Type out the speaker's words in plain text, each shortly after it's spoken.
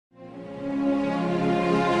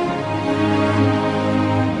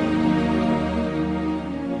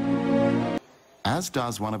as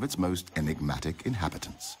does one of its most enigmatic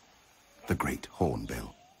inhabitants, the great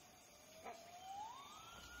hornbill.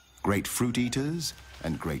 Great fruit eaters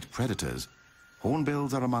and great predators,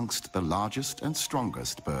 hornbills are amongst the largest and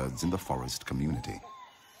strongest birds in the forest community.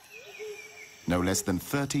 No less than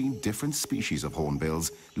 13 different species of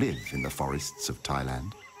hornbills live in the forests of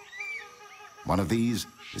Thailand. One of these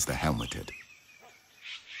is the helmeted.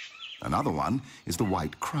 Another one is the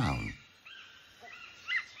white crown.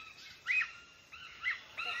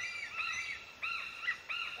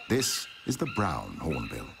 This is the brown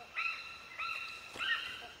hornbill.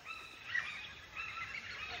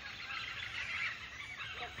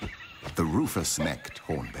 The rufous-necked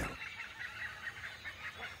hornbill.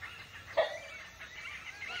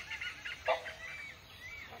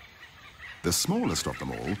 The smallest of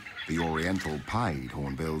them all, the oriental pied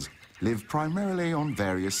hornbills, live primarily on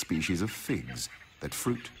various species of figs that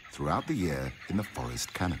fruit throughout the year in the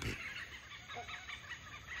forest canopy.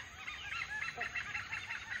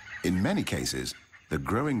 In many cases, the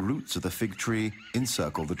growing roots of the fig tree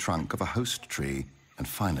encircle the trunk of a host tree and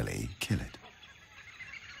finally kill it.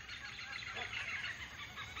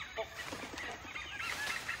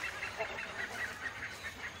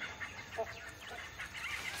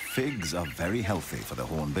 Figs are very healthy for the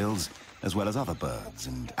hornbills, as well as other birds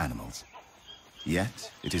and animals.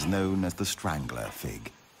 Yet, it is known as the strangler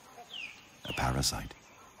fig, a parasite.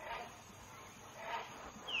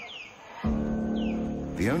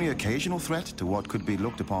 The only occasional threat to what could be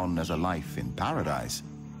looked upon as a life in paradise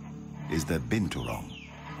is the binturong,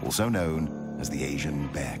 also known as the Asian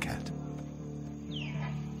bear cat.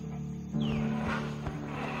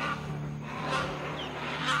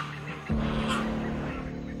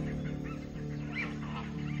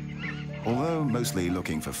 Although mostly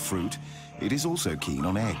looking for fruit, it is also keen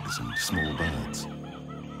on eggs and small birds.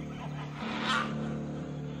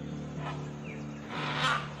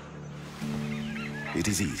 It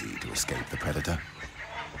is easy to escape the predator.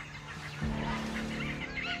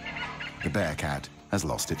 The bear cat has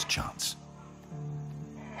lost its chance.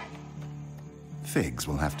 Figs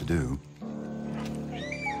will have to do.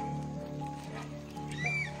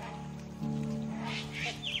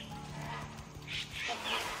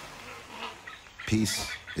 Peace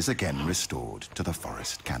is again restored to the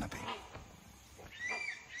forest canopy.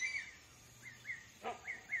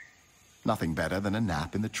 Nothing better than a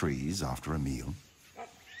nap in the trees after a meal.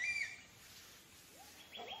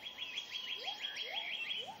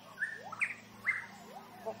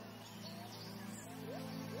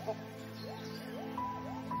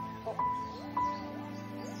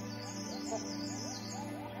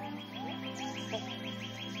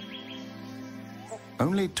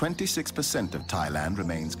 Only 26% of Thailand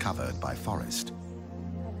remains covered by forest,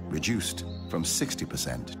 reduced from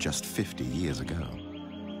 60% just 50 years ago.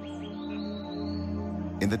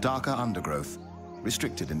 In the darker undergrowth,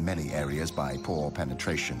 restricted in many areas by poor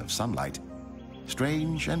penetration of sunlight,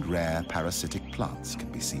 strange and rare parasitic plants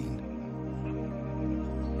can be seen.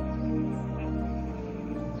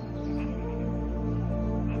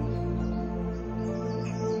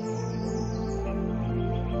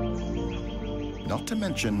 Not to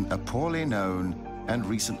mention a poorly known and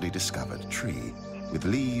recently discovered tree with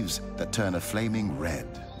leaves that turn a flaming red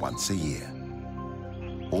once a year,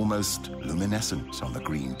 almost luminescent on the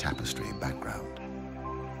green tapestry background.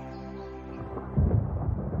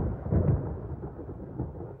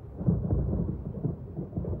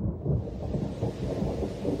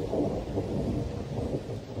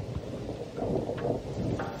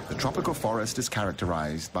 The tropical forest is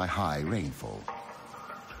characterized by high rainfall.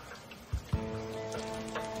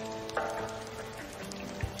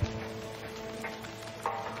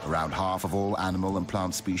 Around half of all animal and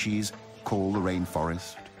plant species call the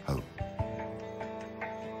rainforest home.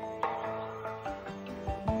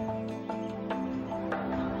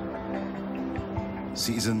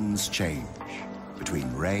 Seasons change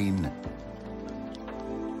between rain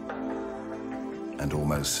and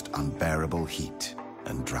almost unbearable heat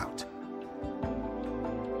and drought.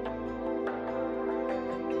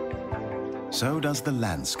 So does the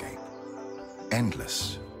landscape.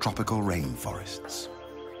 Endless tropical rainforests.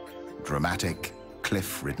 Dramatic,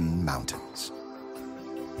 cliff-ridden mountains.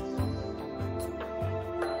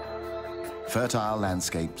 Fertile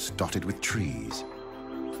landscapes dotted with trees.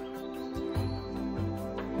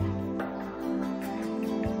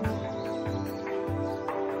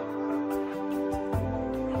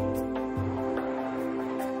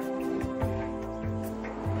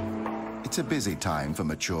 It's a busy time for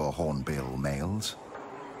mature hornbill males.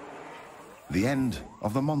 The end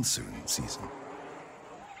of the monsoon season.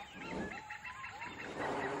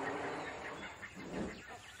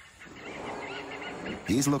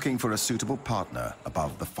 He's looking for a suitable partner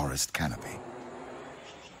above the forest canopy.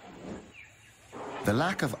 The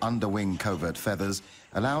lack of underwing covert feathers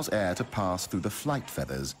allows air to pass through the flight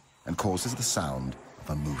feathers and causes the sound of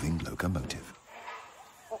a moving locomotive.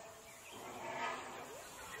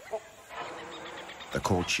 The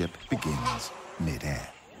courtship begins mid-air.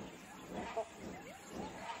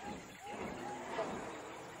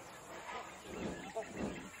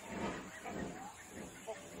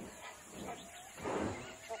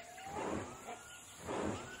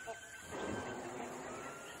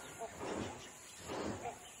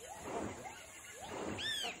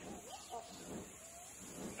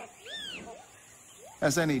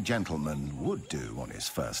 As any gentleman would do on his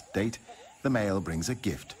first date, the male brings a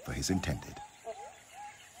gift for his intended.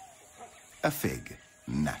 A fig,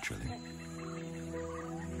 naturally.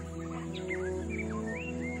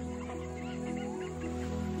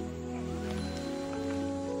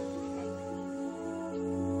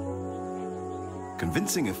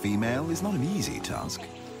 Convincing a female is not an easy task.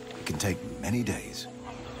 It can take many days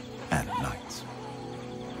and nights.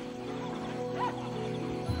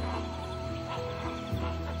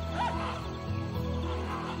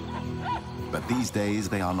 But these days,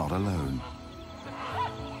 they are not alone.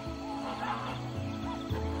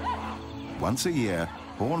 Once a year,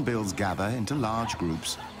 hornbills gather into large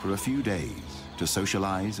groups for a few days to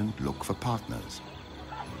socialize and look for partners.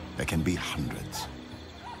 There can be hundreds,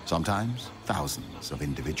 sometimes thousands of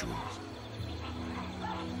individuals.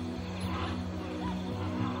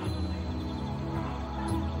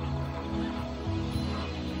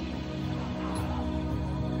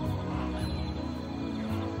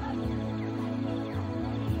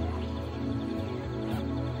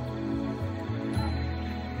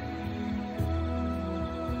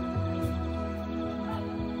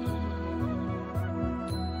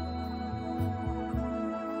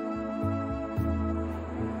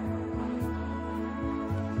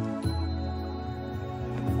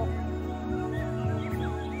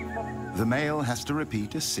 The male has to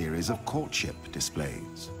repeat a series of courtship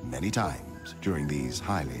displays many times during these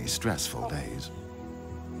highly stressful days.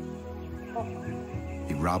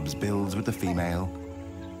 He rubs bills with the female,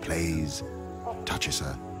 plays, touches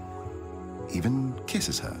her, even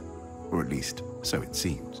kisses her, or at least so it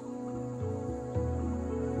seems.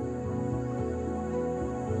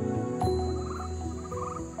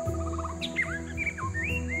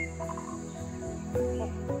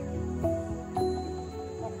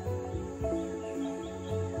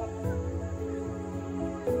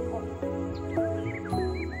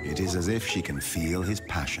 It is as if she can feel his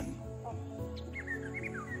passion.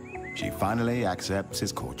 She finally accepts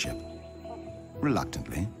his courtship.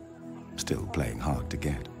 Reluctantly, still playing hard to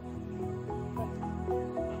get.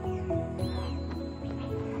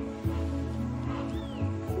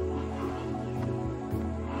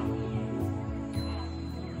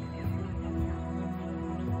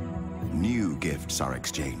 New gifts are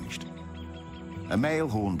exchanged. A male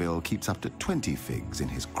hornbill keeps up to 20 figs in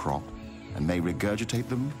his crop and may regurgitate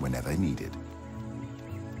them whenever needed.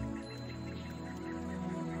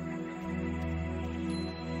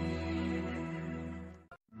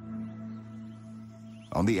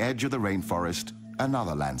 On the edge of the rainforest,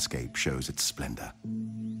 another landscape shows its splendor.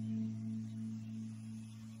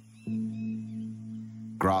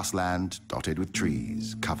 Grassland dotted with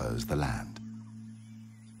trees covers the land.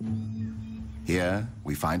 Here,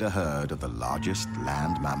 we find a herd of the largest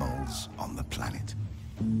land mammals on the planet.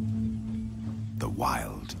 The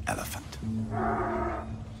wild elephant.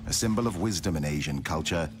 A symbol of wisdom in Asian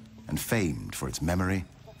culture and famed for its memory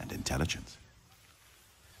and intelligence.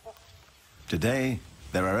 Today,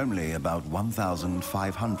 there are only about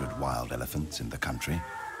 1,500 wild elephants in the country.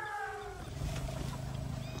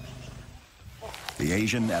 The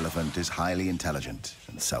Asian elephant is highly intelligent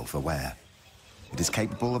and self-aware. It is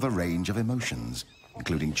capable of a range of emotions,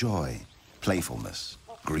 including joy, playfulness,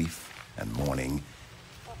 grief, and mourning.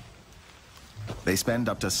 They spend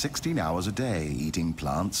up to 16 hours a day eating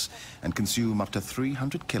plants and consume up to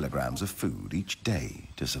 300 kilograms of food each day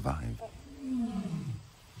to survive.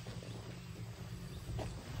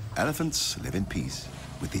 Elephants live in peace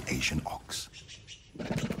with the Asian ox,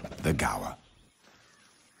 the gaur.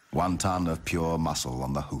 1 ton of pure muscle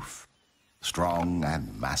on the hoof, strong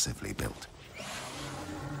and massively built.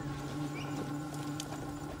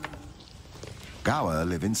 Gaur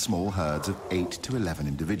live in small herds of 8 to 11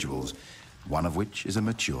 individuals, one of which is a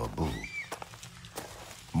mature bull.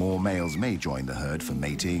 More males may join the herd for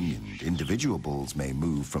mating, and individual bulls may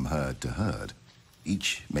move from herd to herd,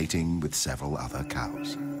 each mating with several other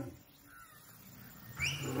cows.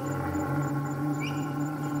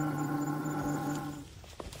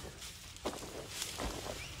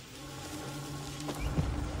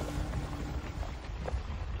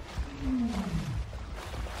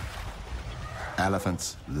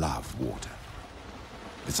 Elephants love water.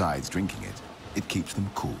 Besides drinking it, it keeps them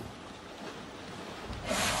cool.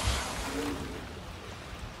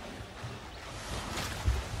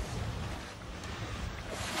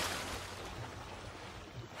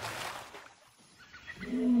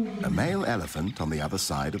 A male elephant on the other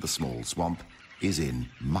side of the small swamp is in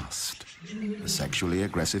must, a sexually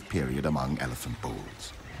aggressive period among elephant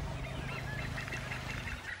bulls.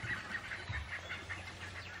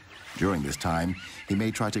 During this time, he may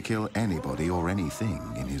try to kill anybody or anything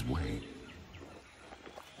in his way.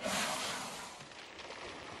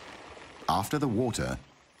 After the water,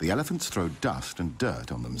 the elephants throw dust and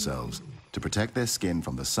dirt on themselves to protect their skin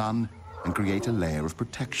from the sun and create a layer of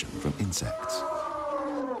protection from insects.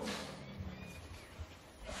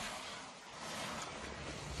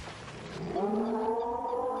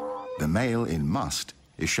 The male in must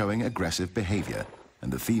is showing aggressive behavior,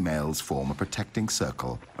 and the females form a protecting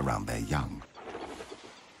circle around their young.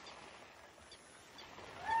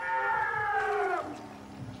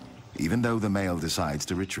 Even though the male decides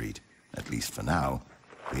to retreat, at least for now,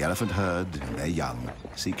 the elephant herd and their young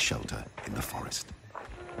seek shelter in the forest.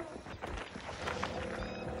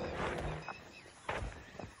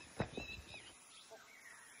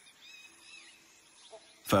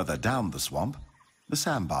 Further down the swamp, the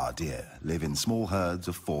sambar deer live in small herds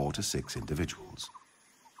of 4 to 6 individuals.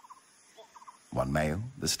 One male,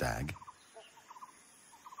 the stag,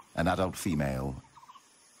 an adult female,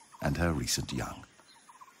 and her recent young.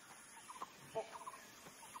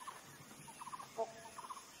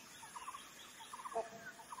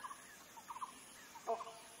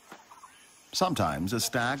 Sometimes a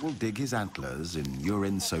stag will dig his antlers in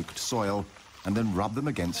urine-soaked soil and then rub them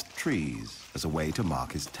against trees as a way to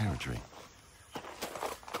mark his territory.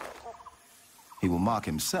 He will mark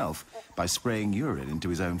himself by spraying urine into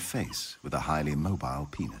his own face with a highly mobile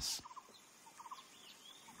penis.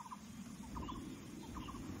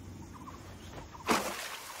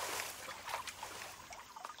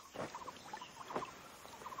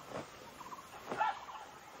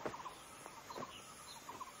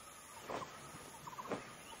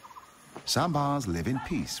 Sambars live in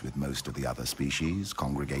peace with most of the other species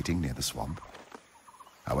congregating near the swamp.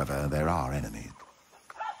 However, there are enemies.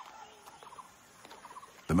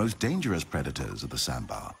 The most dangerous predators of the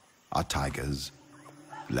sambar are tigers,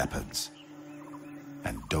 leopards,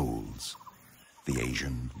 and dholes, the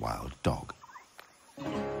Asian wild dog.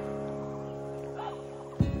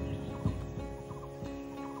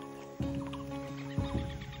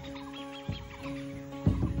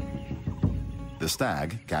 The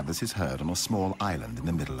stag gathers his herd on a small island in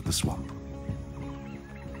the middle of the swamp.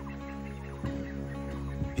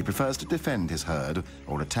 He prefers to defend his herd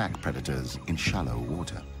or attack predators in shallow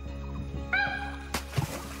water.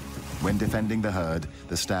 When defending the herd,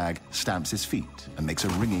 the stag stamps his feet and makes a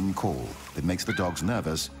ringing call that makes the dogs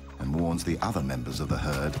nervous and warns the other members of the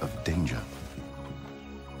herd of danger.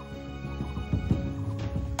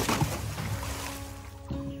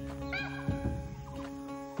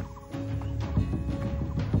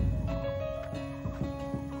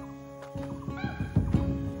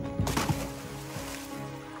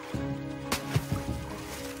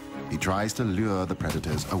 He tries to lure the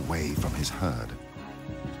predators away from his herd.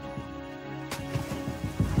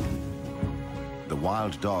 The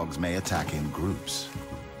wild dogs may attack in groups,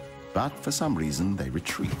 but for some reason they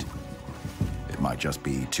retreat. It might just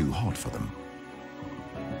be too hot for them.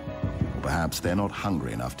 Or perhaps they're not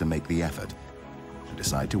hungry enough to make the effort and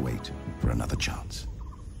decide to wait for another chance.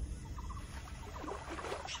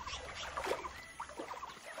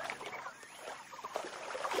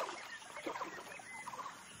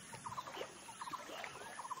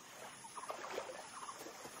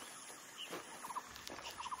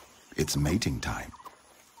 It's mating time.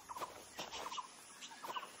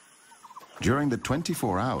 During the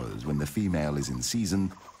 24 hours when the female is in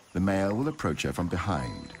season, the male will approach her from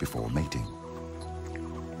behind before mating.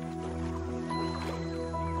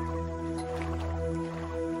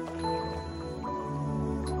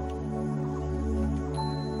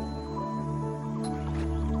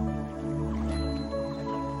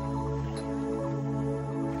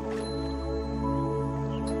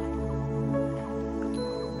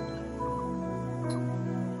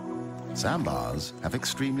 Sambars have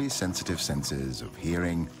extremely sensitive senses of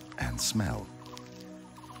hearing and smell.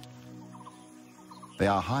 They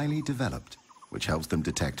are highly developed, which helps them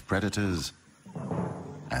detect predators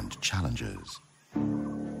and challengers.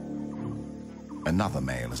 Another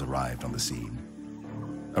male has arrived on the scene,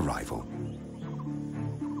 a rival.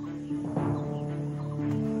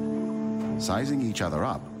 Sizing each other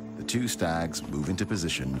up, the two stags move into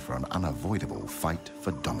position for an unavoidable fight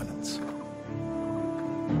for dominance.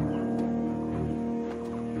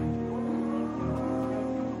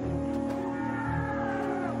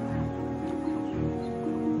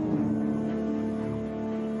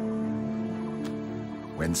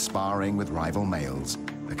 When sparring with rival males,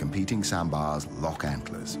 the competing sambars lock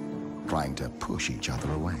antlers, trying to push each other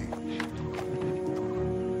away.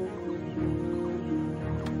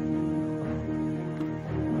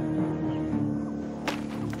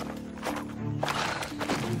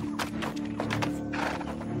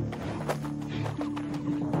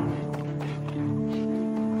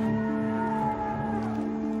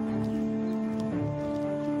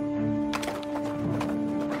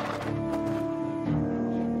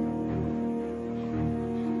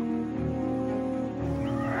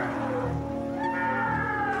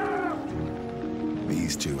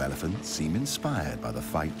 These two elephants seem inspired by the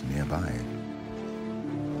fight nearby.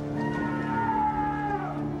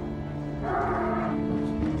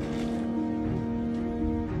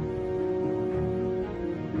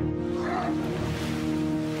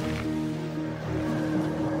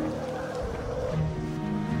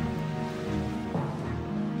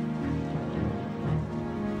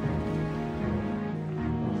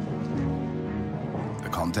 The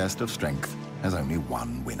contest of strength has only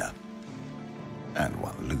one winner and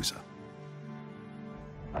one loser.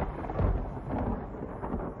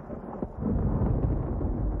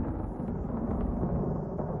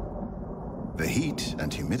 The heat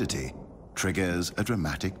and humidity triggers a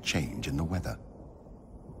dramatic change in the weather.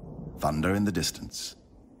 Thunder in the distance.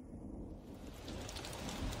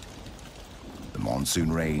 The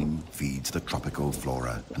monsoon rain feeds the tropical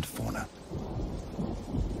flora and fauna.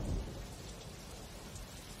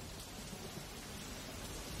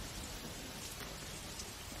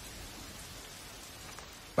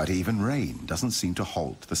 But even rain doesn't seem to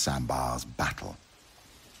halt the sambar's battle.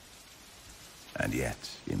 And yet,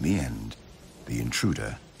 in the end, the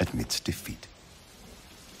intruder admits defeat.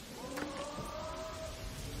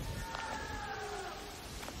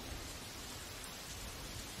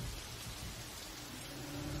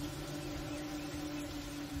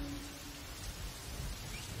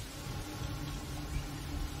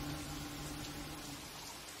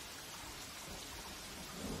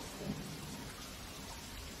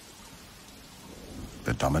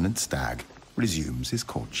 The dominant stag resumes his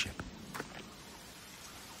courtship.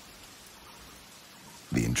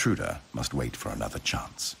 The intruder must wait for another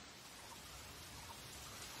chance.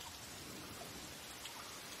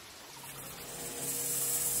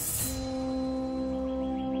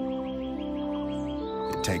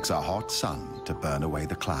 It takes a hot sun to burn away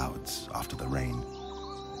the clouds after the rain.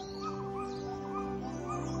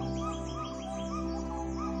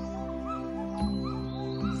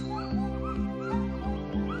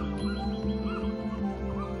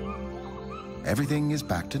 Everything is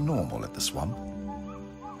back to normal at the swamp.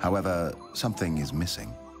 However, something is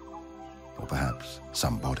missing. Or perhaps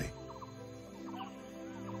somebody.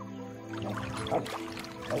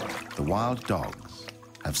 The wild dogs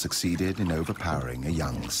have succeeded in overpowering a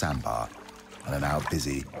young sambar and are now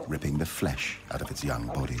busy ripping the flesh out of its young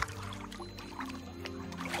body.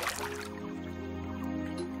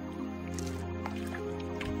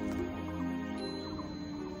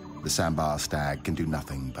 The sambar stag can do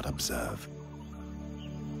nothing but observe.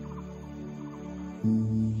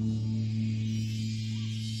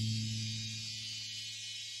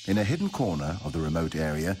 In a hidden corner of the remote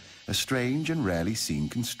area, a strange and rarely seen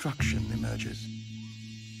construction emerges.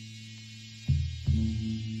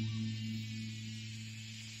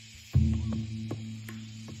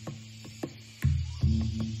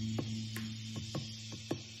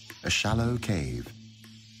 A shallow cave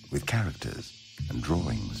with characters and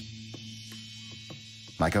drawings,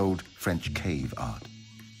 like old French cave art.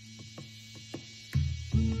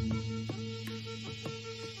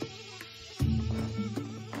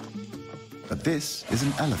 But this is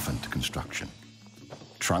an elephant construction.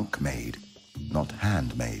 Trunk-made, not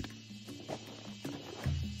handmade.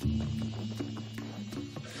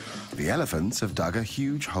 The elephants have dug a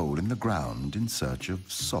huge hole in the ground in search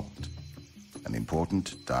of salt, an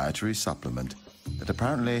important dietary supplement that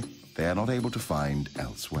apparently they are not able to find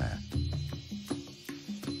elsewhere.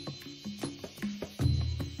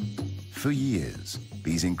 For years,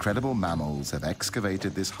 these incredible mammals have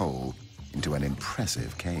excavated this hole into an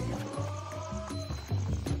impressive cave.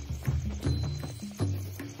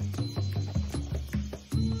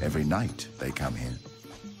 Every night they come here,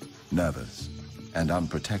 nervous and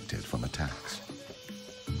unprotected from attacks,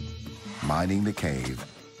 mining the cave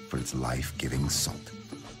for its life-giving salt.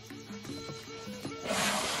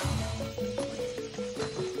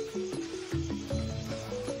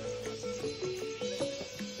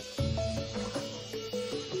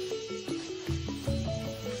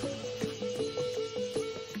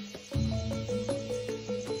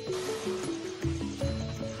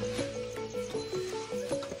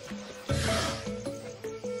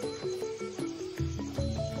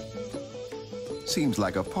 Seems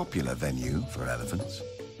like a popular venue for elephants.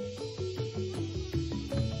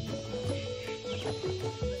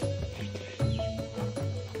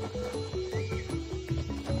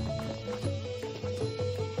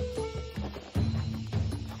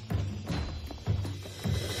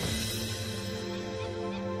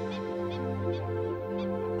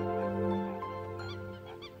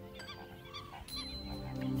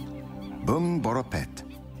 Bung Boropet,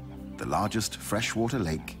 the largest freshwater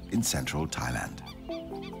lake in central Thailand.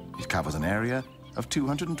 It covers an area of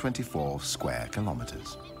 224 square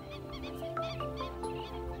kilometers.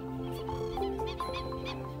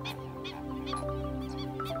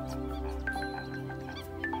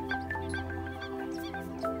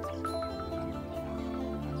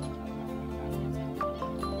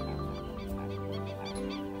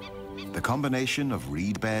 The combination of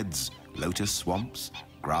reed beds, lotus swamps,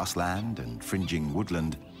 grassland and fringing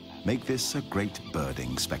woodland make this a great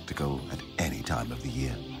birding spectacle at any time of the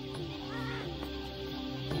year.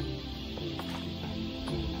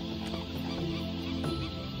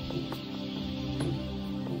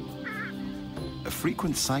 A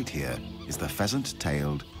frequent sight here is the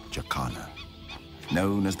pheasant-tailed jacana,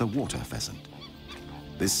 known as the water pheasant.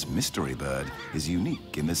 This mystery bird is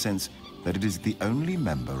unique in the sense that it is the only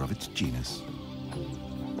member of its genus.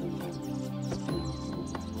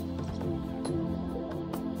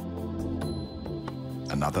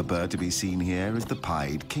 Another bird to be seen here is the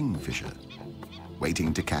pied kingfisher,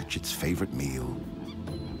 waiting to catch its favorite meal,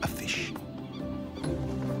 a fish.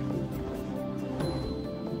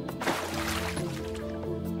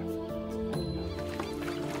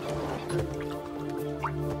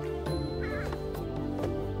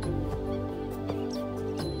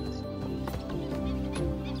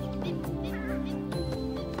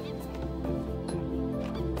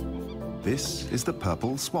 This is the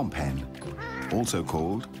purple swamp hen, also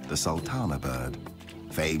called the sultana bird,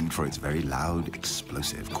 famed for its very loud,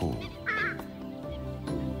 explosive call.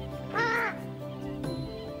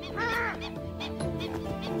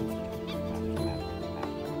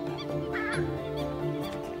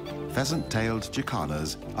 Pheasant-tailed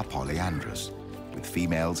jacanas are polyandrous, with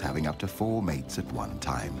females having up to 4 mates at one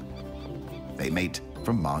time. They mate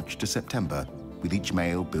from March to September, with each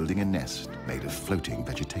male building a nest made of floating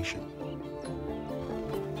vegetation.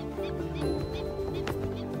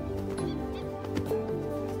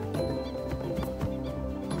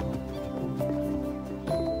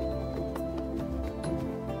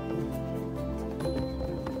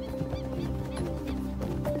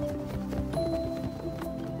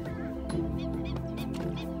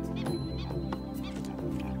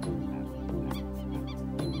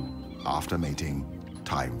 After mating,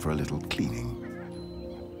 time for a little cleaning.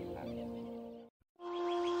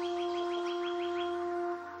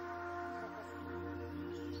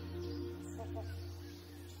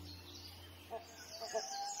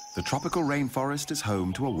 The tropical rainforest is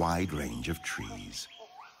home to a wide range of trees.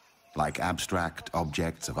 Like abstract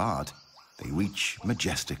objects of art, they reach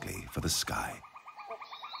majestically for the sky.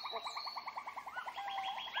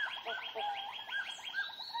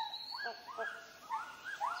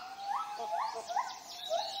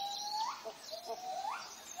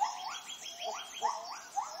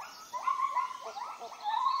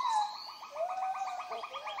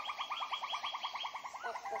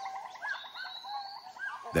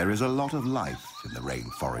 There is a lot of life in the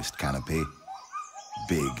rainforest canopy,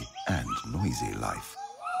 big and noisy life.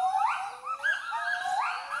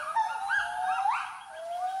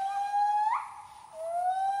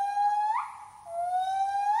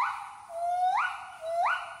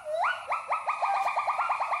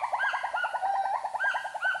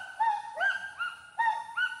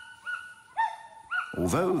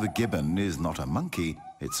 Although the gibbon is not a monkey,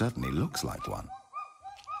 it certainly looks like one.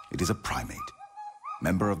 It is a primate,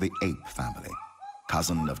 member of the ape family,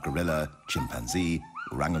 cousin of gorilla, chimpanzee,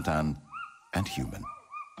 orangutan, and human.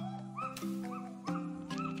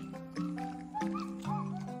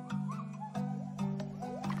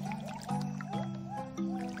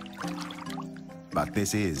 But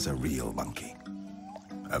this is a real monkey,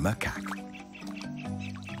 a macaque.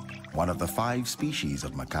 One of the 5 species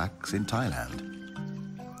of macaques in Thailand.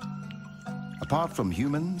 Apart from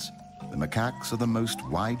humans, the macaques are the most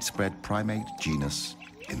widespread primate genus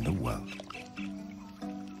in the world.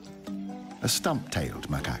 A stump-tailed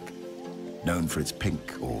macaque, known for its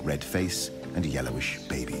pink or red face and yellowish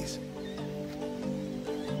babies.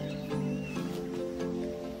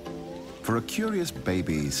 For a curious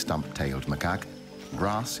baby stump-tailed macaque,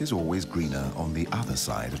 grass is always greener on the other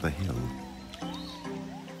side of the hill.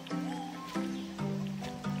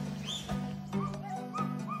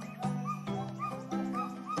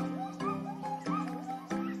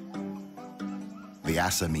 The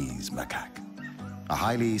Assamese macaque, a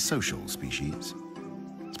highly social species,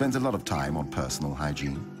 spends a lot of time on personal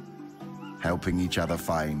hygiene, helping each other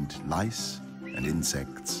find lice and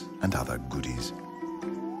insects and other goodies.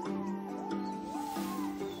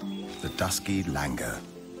 The dusky langur,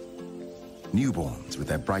 newborns with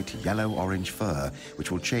their bright yellow-orange fur, which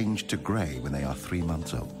will change to grey when they are 3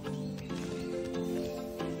 months old.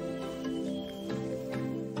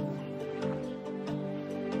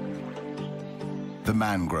 The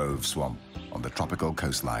mangrove swamp on the tropical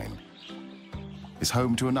coastline is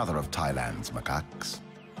home to another of Thailand's macaques,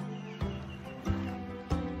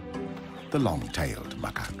 the long-tailed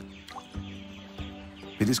macaque.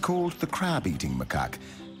 It is called the crab-eating macaque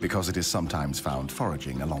because it is sometimes found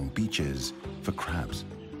foraging along beaches for crabs.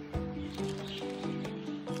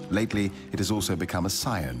 Lately, it has also become a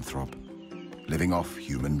cyanthrope, living off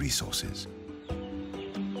human resources.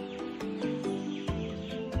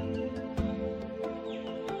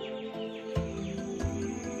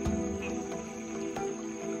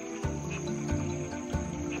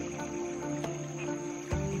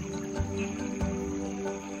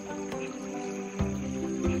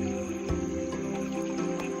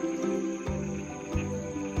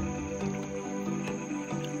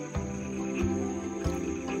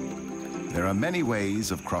 There are many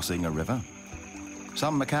ways of crossing a river.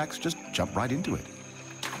 Some macaques just jump right into it.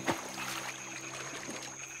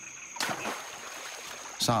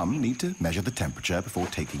 Some need to measure the temperature before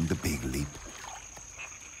taking the big leap.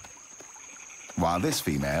 While this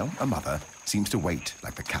female, a mother, seems to wait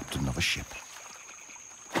like the captain of a ship.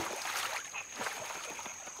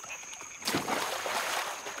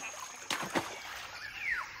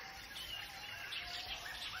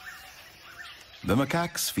 The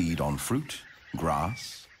macaques feed on fruit,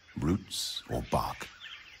 grass, roots, or bark.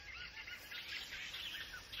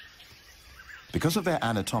 Because of their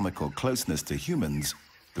anatomical closeness to humans,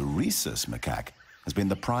 the rhesus macaque has been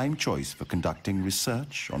the prime choice for conducting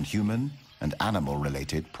research on human and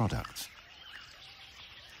animal-related products.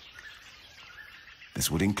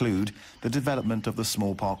 This would include the development of the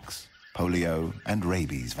smallpox, polio, and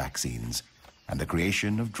rabies vaccines, and the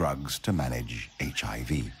creation of drugs to manage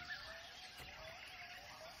HIV.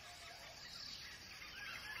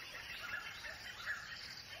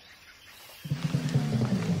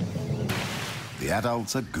 The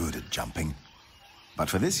adults are good at jumping, but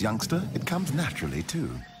for this youngster, it comes naturally too.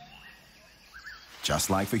 Just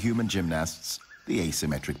like for human gymnasts, the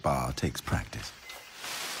asymmetric bar takes practice.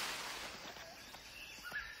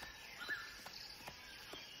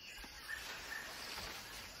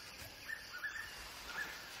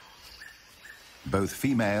 Both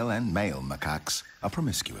female and male macaques are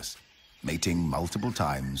promiscuous, mating multiple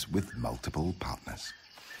times with multiple partners.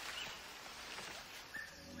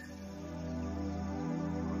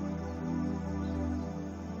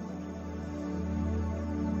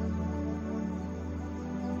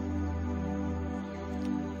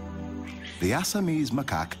 The Assamese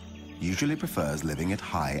macaque usually prefers living at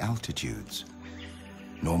high altitudes,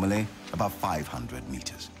 normally above 500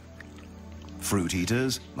 meters. Fruit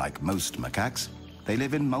eaters, like most macaques, they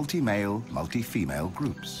live in multi-male, multi-female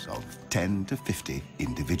groups of 10 to 50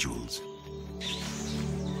 individuals.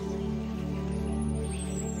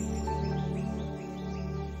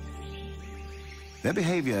 Their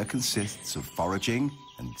behavior consists of foraging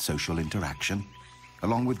and social interaction,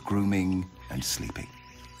 along with grooming and sleeping.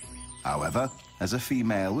 However, as a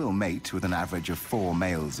female will mate with an average of 4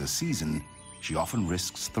 males a season, she often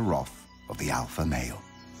risks the wrath of the alpha male.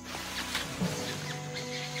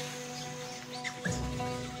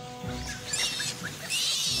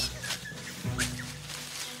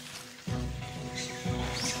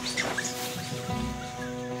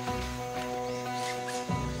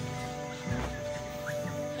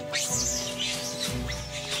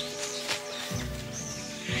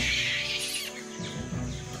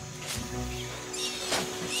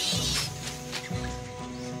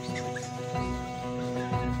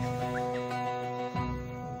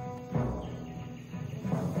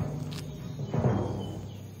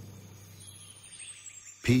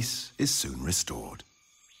 Peace is soon restored,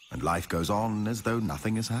 and life goes on as though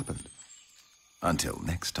nothing has happened. Until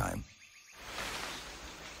next time.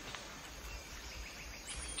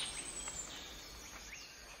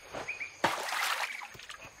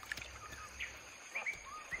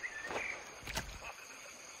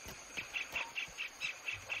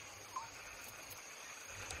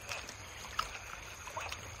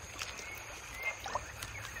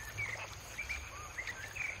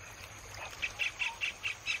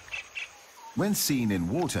 When seen in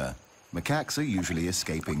water, macaques are usually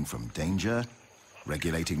escaping from danger,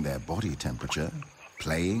 regulating their body temperature,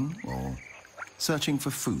 playing, or searching for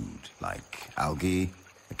food like algae,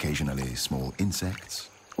 occasionally small insects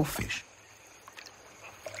or fish.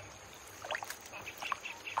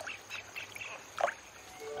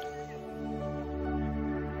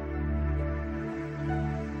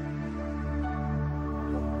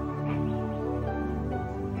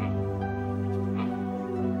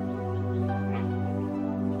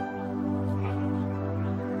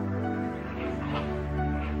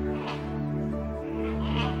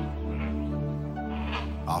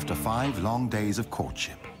 After 5 long days of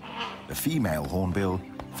courtship, the female hornbill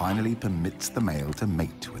finally permits the male to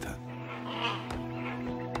mate with her.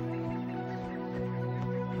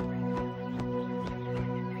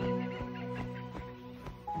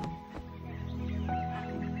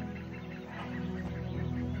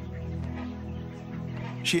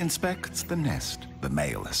 She inspects the nest the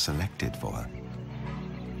male has selected for her.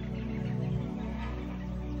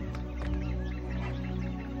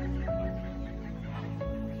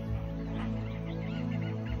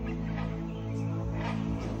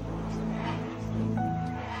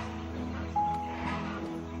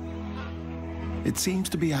 It seems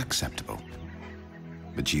to be acceptable,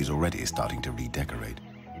 but she's already starting to redecorate.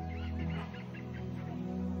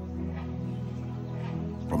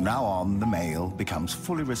 From now on, the male becomes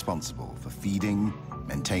fully responsible for feeding,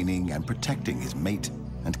 maintaining, and protecting his mate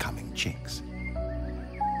and coming chicks.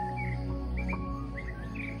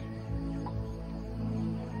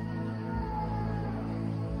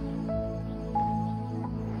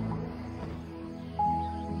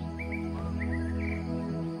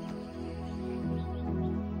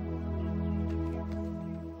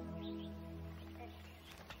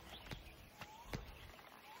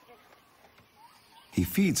 He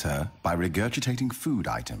feeds her by regurgitating food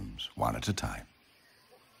items one at a time.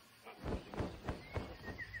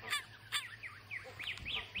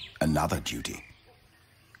 Another duty.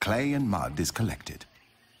 Clay and mud is collected.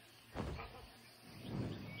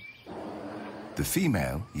 The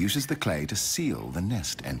female uses the clay to seal the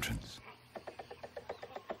nest entrance,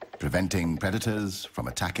 preventing predators from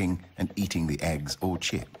attacking and eating the eggs or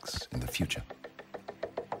chicks in the future.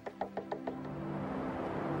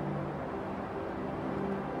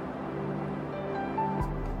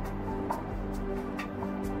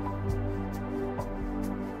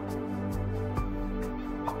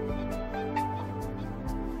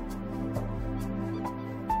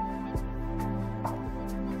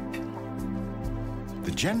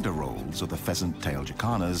 The gender roles of the pheasant-tailed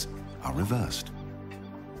jacanas are reversed,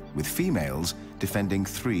 with females defending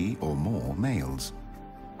 3 or more males.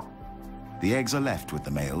 The eggs are left with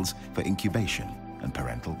the males for incubation and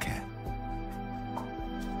parental care.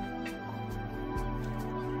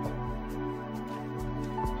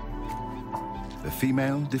 The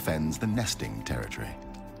female defends the nesting territory.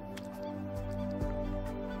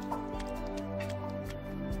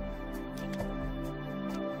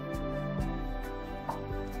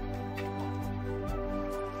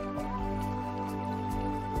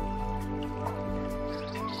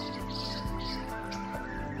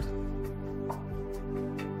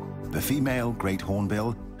 The female great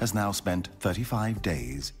hornbill has now spent 35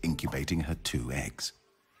 days incubating her 2 eggs.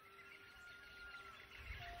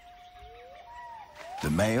 The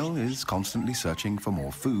male is constantly searching for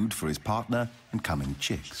more food for his partner and coming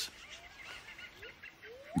chicks.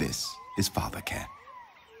 This is father care.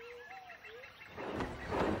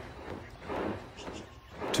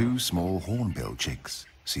 2 small hornbill chicks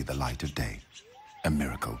see the light of day, a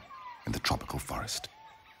miracle in the tropical forest.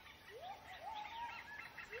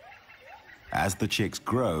 As the chicks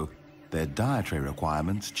grow, their dietary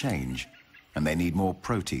requirements change, and they need more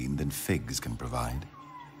protein than figs can provide.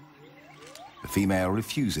 The female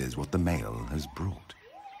refuses what the male has brought.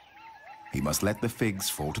 He must let the figs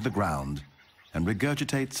fall to the ground and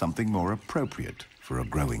regurgitate something more appropriate for a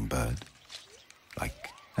growing bird, like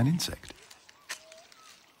an insect.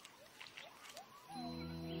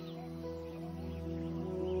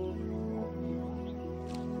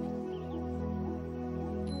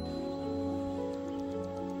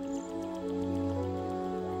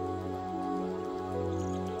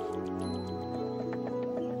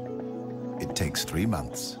 It takes 3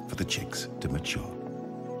 months for the chicks to mature.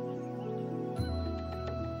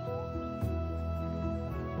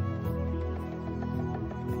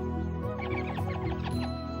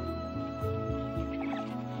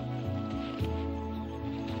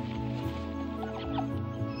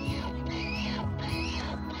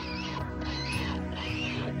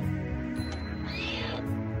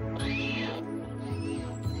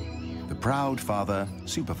 The proud father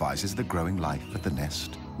supervises the growing life at the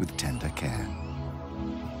nest with tender care.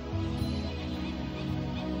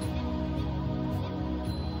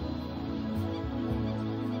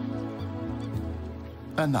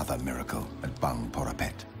 Another miracle at Bang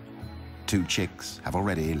Porapet. 2 chicks have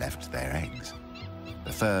already left their eggs.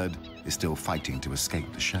 The third is still fighting to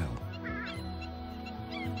escape the shell.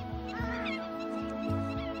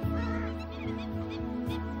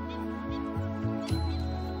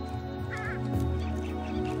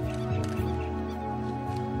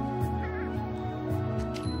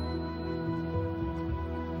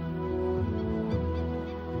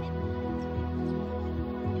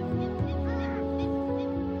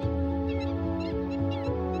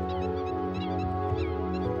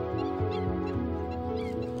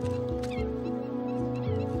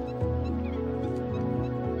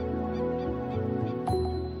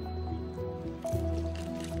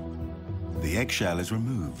 The eggshell is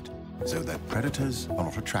removed so that predators are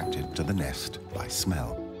not attracted to the nest by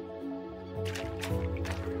smell.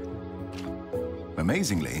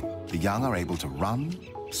 Amazingly, the young are able to run,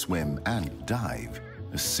 swim, and dive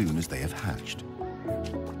as soon as they have hatched.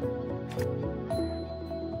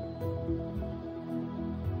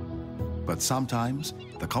 But sometimes,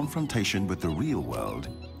 the confrontation with the real world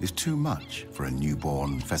is too much for a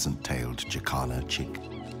newborn pheasant-tailed Jacana chick.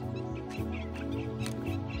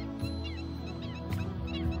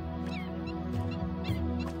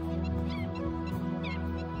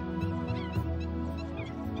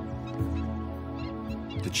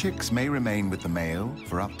 The chicks may remain with the male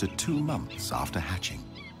for up to 2 months after hatching.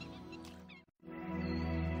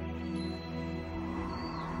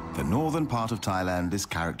 The northern part of Thailand is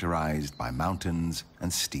characterized by mountains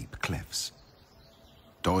and steep cliffs.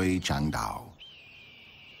 Doi Chang Dao,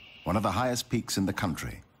 one of the highest peaks in the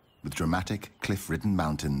country, with dramatic cliff-ridden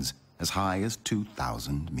mountains as high as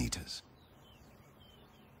 2,000 meters.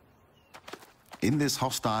 In this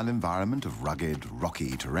hostile environment of rugged,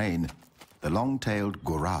 rocky terrain, the long-tailed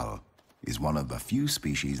goral is one of the few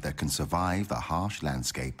species that can survive the harsh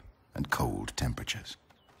landscape and cold temperatures.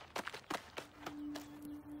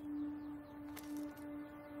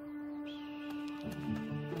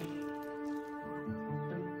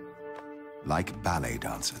 Like ballet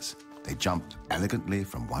dancers, they jump elegantly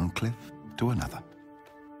from one cliff to another.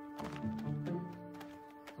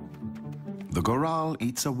 The goral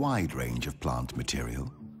eats a wide range of plant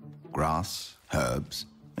material: grass, herbs,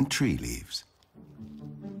 and tree leaves.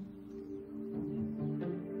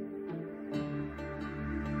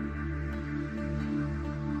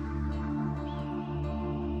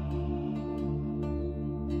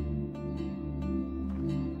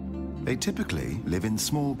 They typically live in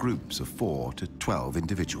small groups of 4 to 12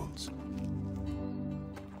 individuals.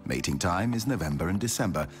 Mating time is November and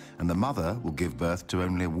December, and the mother will give birth to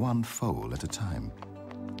only 1 foal at a time.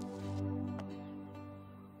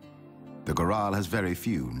 The goral has very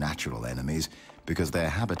few natural enemies because their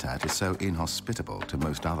habitat is so inhospitable to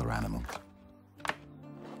most other animals.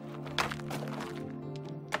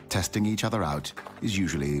 Testing each other out is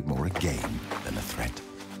usually more a game than a threat.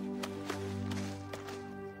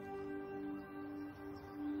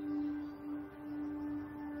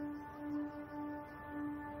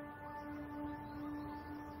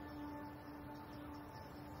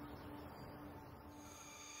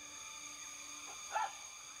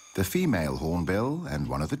 The female hornbill and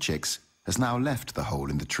one of the chicks has now left the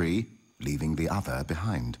hole in the tree, leaving the other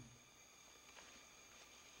behind.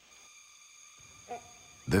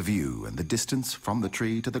 The view and the distance from the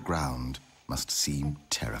tree to the ground must seem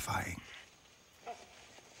terrifying.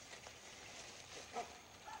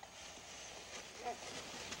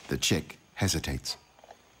 The chick hesitates.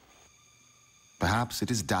 Perhaps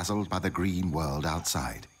it is dazzled by the green world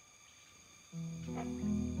outside.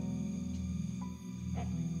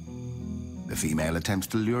 The female attempts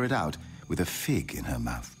to lure it out with a fig in her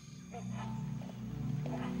mouth.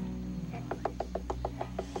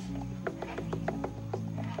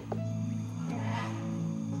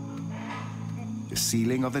 The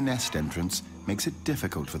ceiling of the nest entrance makes it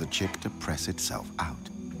difficult for the chick to press itself out.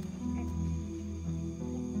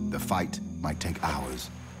 The fight might take hours,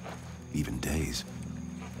 even days.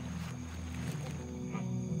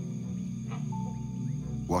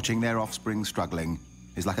 Watching their offspring struggling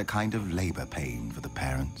is like a kind of labor pain for the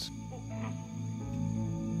parents.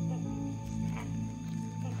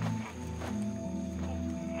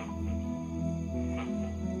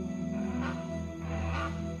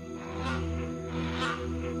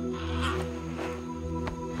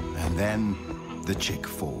 And then the chick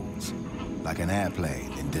falls, like an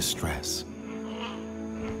airplane in distress.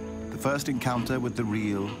 The first encounter with the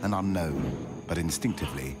real and unknown, but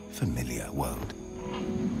instinctively familiar world.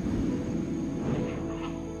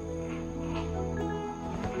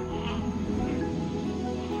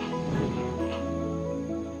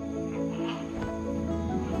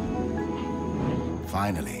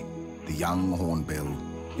 Finally, the young hornbill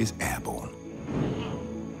is airborne.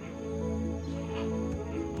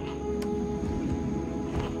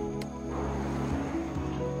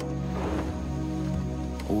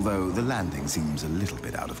 Although the landing seems a little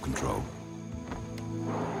bit out of control.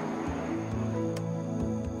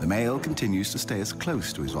 The male continues to stay as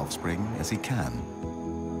close to his offspring as he can.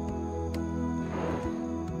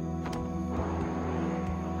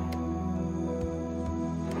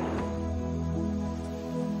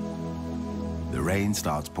 The rain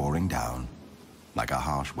starts pouring down, like a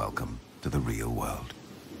harsh welcome to the real world.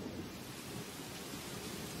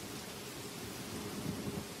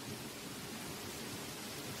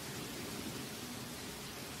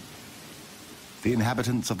 The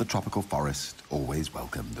inhabitants of the tropical forest always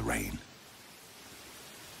welcome the rain.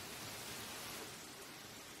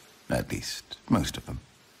 At least, most of them.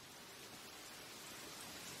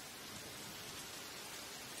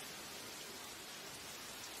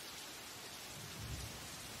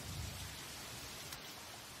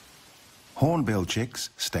 Hornbill chicks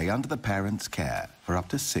stay under the parents' care for up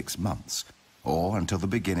to 6 months, or until the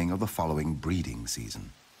beginning of the following breeding season.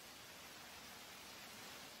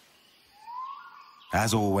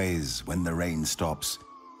 As always, when the rain stops,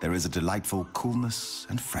 there is a delightful coolness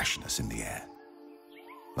and freshness in the air,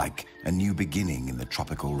 like a new beginning in the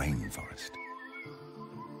tropical rainforest.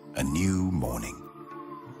 A new morning.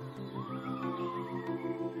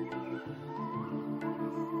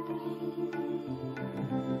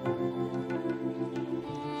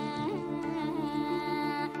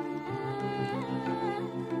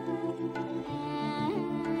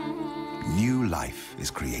 New life is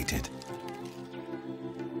created.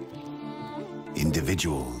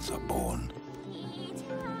 Individuals are born.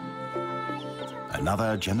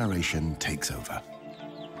 Another generation takes over.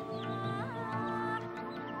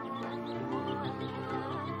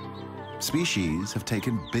 Species have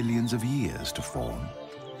taken billions of years to form.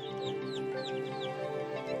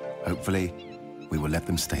 Hopefully, we will let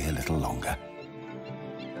them stay a little longer.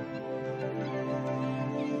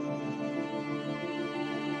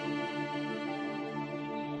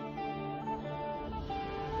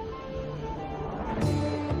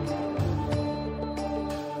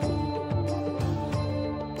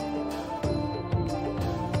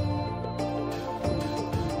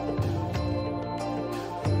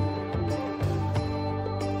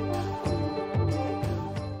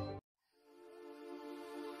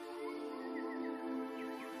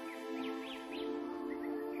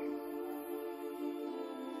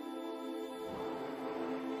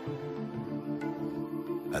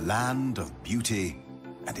 A land of beauty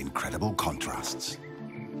and incredible contrasts.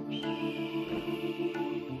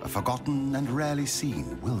 A forgotten and rarely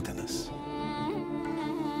seen wilderness.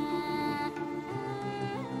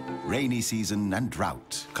 Rainy season and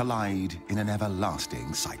drought collide in an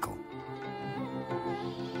everlasting cycle.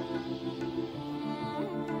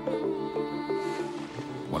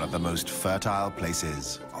 One of the most fertile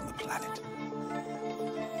places on the planet.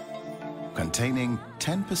 Containing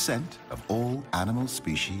 10% of all animal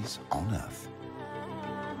species on Earth.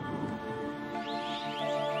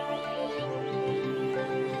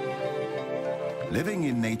 Living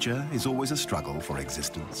in nature is always a struggle for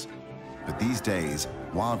existence. But these days,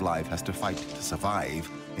 wildlife has to fight to survive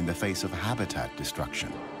in the face of habitat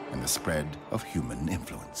destruction and the spread of human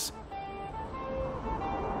influence.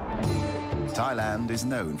 Thailand is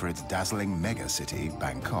known for its dazzling megacity,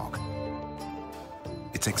 Bangkok.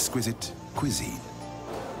 Its exquisite cuisine.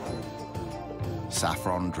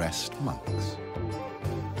 Saffron-dressed monks.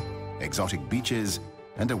 Exotic beaches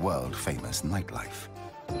and a world-famous nightlife.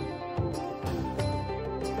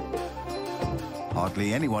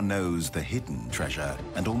 Hardly anyone knows the hidden treasure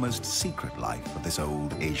and almost secret life of this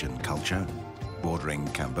old Asian culture, bordering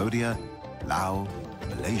Cambodia, Laos,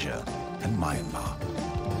 Malaysia, and Myanmar.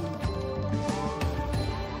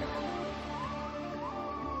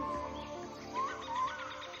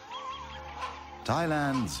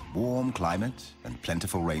 Thailand's warm climate and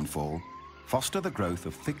plentiful rainfall foster the growth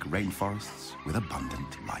of thick rainforests with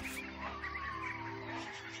abundant life.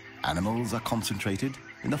 Animals are concentrated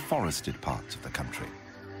in the forested parts of the country,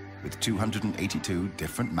 with 282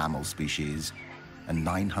 different mammal species and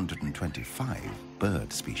 925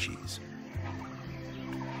 bird species.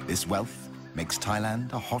 This wealth makes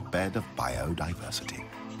Thailand a hotbed of biodiversity.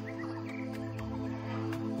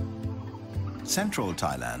 Central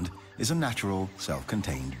Thailand is a natural,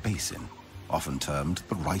 self-contained basin, often termed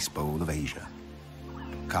the Rice Bowl of Asia.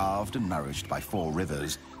 Carved and nourished by 4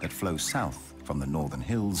 rivers that flow south from the northern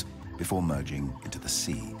hills before merging into the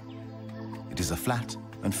sea. It is a flat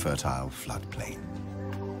and fertile floodplain.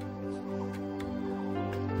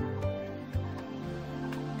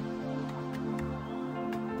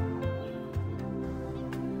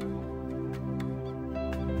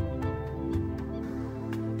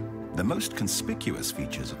 most conspicuous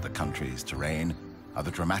features of the country's terrain are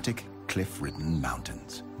the dramatic cliff-ridden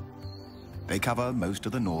mountains. They cover most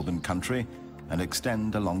of the northern country and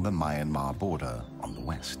extend along the Myanmar border on the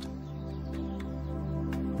west.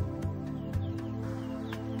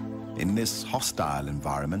 In this hostile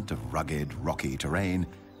environment of rugged, rocky terrain,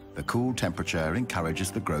 the cool temperature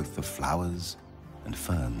encourages the growth of flowers and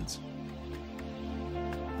ferns.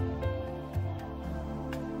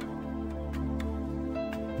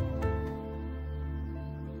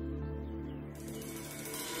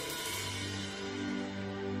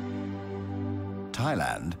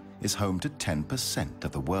 Thailand is home to 10%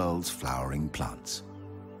 of the world's flowering plants,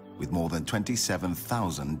 with more than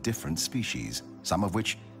 27,000 different species, some of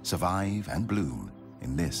which survive and bloom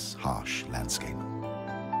in this harsh landscape.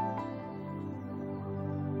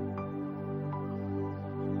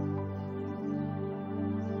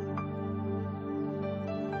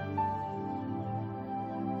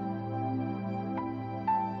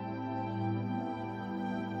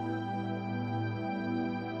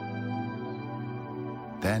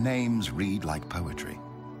 Their names read like poetry.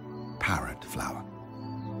 Parrot flower,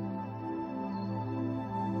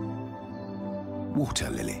 water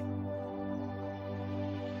lily,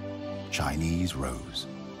 Chinese rose,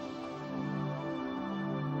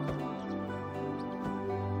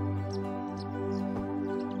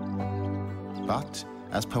 but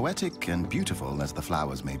as poetic and beautiful as the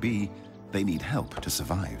flowers may be, they need help to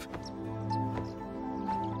survive.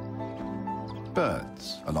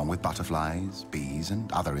 Birds, along with butterflies, bees, and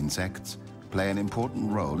other insects, play an important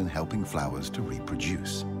role in helping flowers to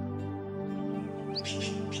reproduce.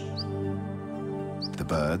 The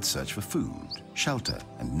birds search for food, shelter,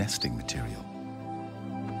 and nesting material.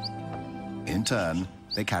 In turn,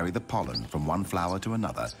 they carry the pollen from one flower to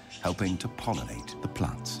another, helping to pollinate the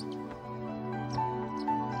plants.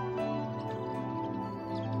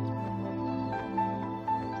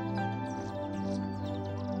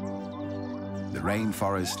 The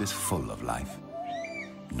rainforest is full of life,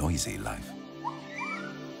 noisy life.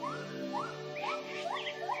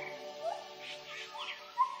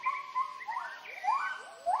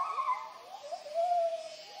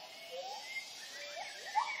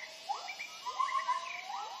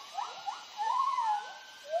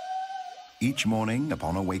 Each morning,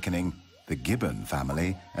 upon awakening, the gibbon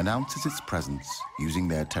family announces its presence using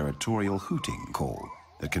their territorial hooting call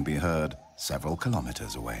that can be heard several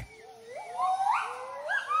kilometers away.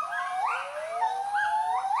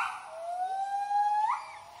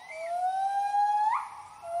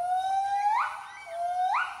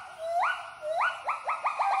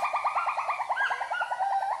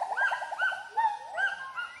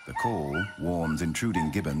 The call warns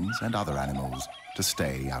intruding gibbons and other animals to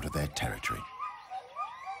stay out of their territory.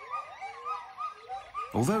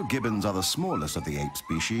 Although gibbons are the smallest of the ape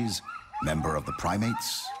species, member of the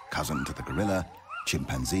primates, cousin to the gorilla,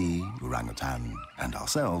 chimpanzee, orangutan, and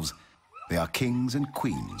ourselves, they are kings and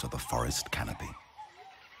queens of the forest canopy.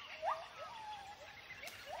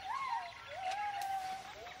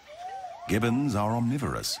 Gibbons are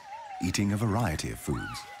omnivorous, eating a variety of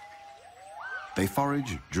foods. They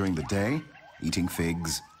forage during the day, eating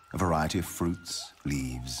figs, a variety of fruits,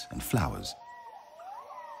 leaves, and flowers.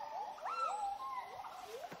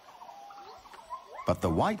 But the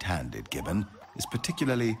white-handed gibbon is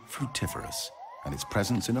particularly fruitiferous, and its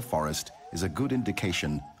presence in a forest is a good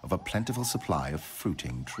indication of a plentiful supply of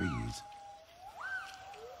fruiting trees.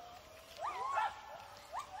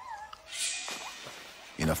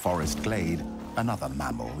 In a forest glade, another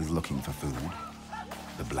mammal is looking for food,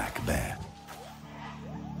 the black bear.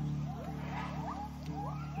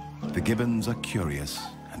 The gibbons are curious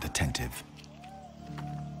and attentive,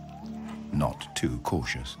 not too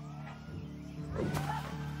cautious.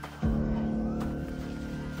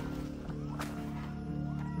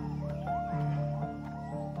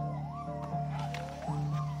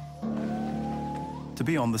 To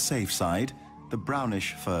be on the safe side, the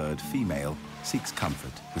brownish-furred female seeks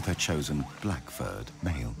comfort with her chosen black-furred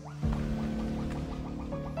male.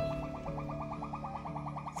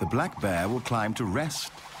 The black bear will climb to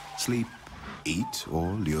rest, sleep, eat,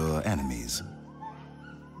 or lure enemies,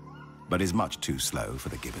 but is much too slow for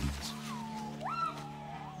the gibbons.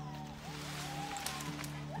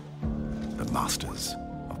 The masters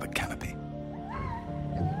of the canopy.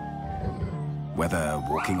 Whether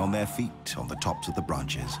walking on their feet on the tops of the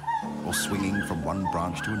branches, or swinging from one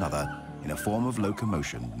branch to another in a form of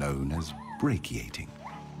locomotion known as brachiating.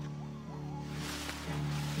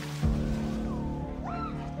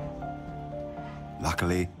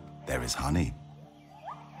 Luckily, there is honey,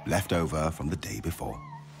 left over from the day before.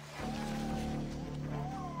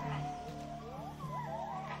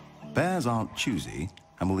 Bears aren't choosy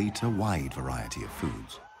and will eat a wide variety of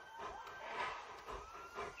foods.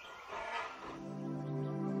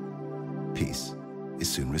 Peace is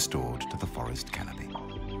soon restored to the forest canopy.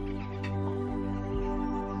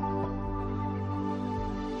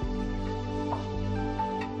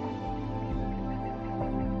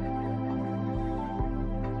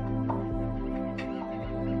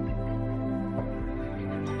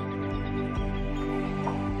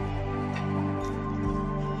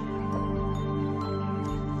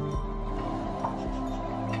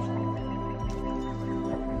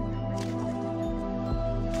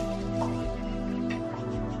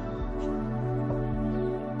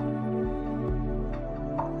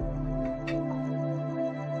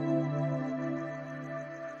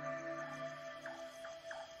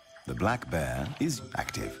 The black bear is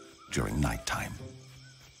active during nighttime.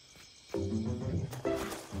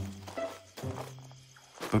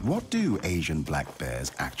 But what do Asian black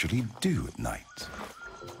bears actually do at night?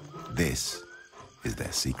 This is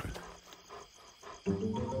their secret.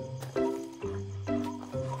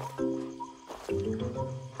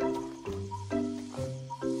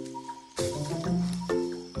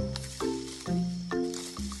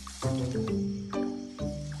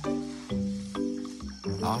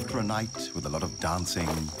 After a night with a lot of dancing,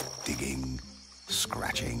 digging,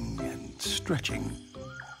 scratching, and stretching,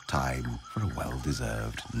 time for a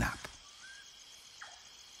well-deserved nap.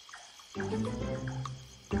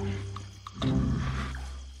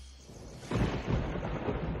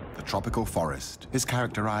 The tropical forest is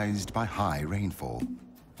characterized by high rainfall,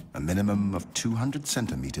 a minimum of 200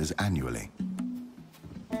 centimeters annually.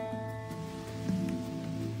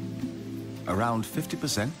 Around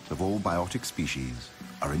 50% of all biotic species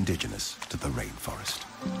are indigenous to the rainforest.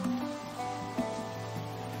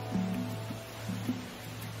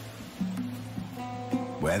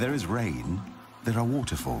 Where there is rain, there are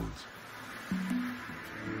waterfalls.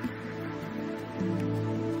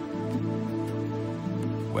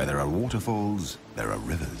 Where there are waterfalls, there are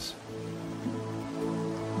rivers.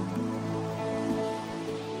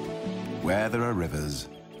 Where there are rivers,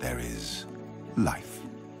 there is life.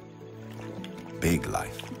 Big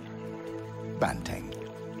life. Banteng.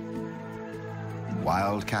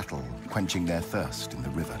 Wild cattle quenching their thirst in the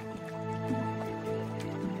river.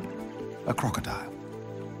 A crocodile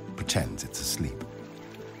pretends it's asleep,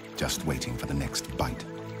 just waiting for the next bite.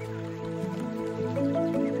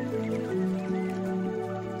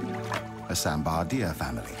 A sambar deer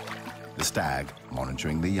family, the stag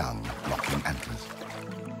monitoring the young, locking antlers.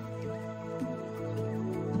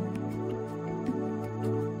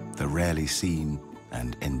 The rarely seen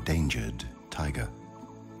and endangered tiger,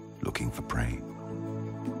 looking for prey.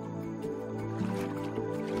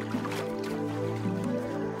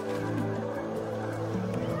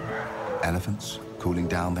 Elephants cooling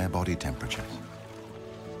down their body temperatures.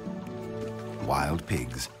 Wild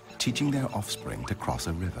pigs teaching their offspring to cross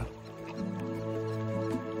a river.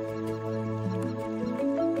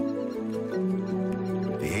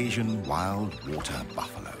 The Asian wild water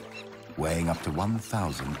buffalo, weighing up to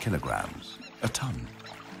 1,000 kilograms, a ton,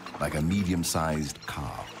 like a medium-sized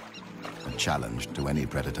calf, a challenge to any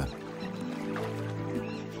predator.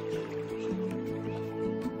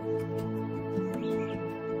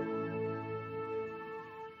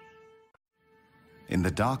 In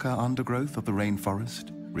the darker undergrowth of the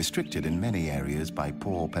rainforest, restricted in many areas by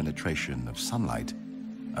poor penetration of sunlight,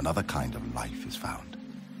 another kind of life is found.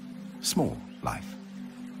 Small life.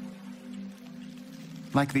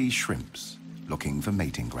 Like these shrimps, looking for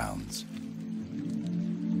mating grounds.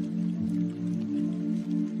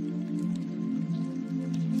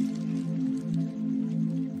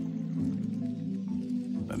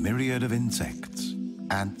 A myriad of insects,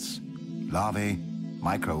 ants, larvae,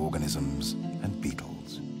 microorganisms, and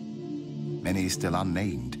beetles. Many still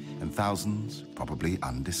unnamed, and thousands probably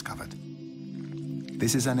undiscovered.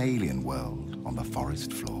 This is an alien world on the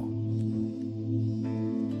forest floor.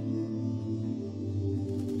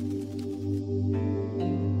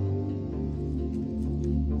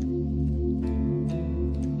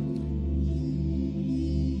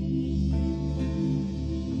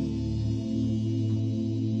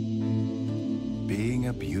 Being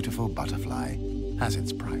a beautiful butterfly has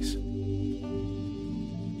its price.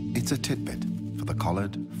 It's a titbit for the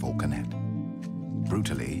collared falconet.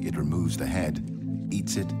 Brutally, it removes the head,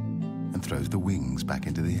 eats it, and throws the wings back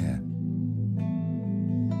into the air.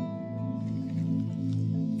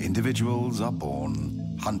 Individuals are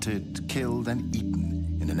born, hunted, killed, and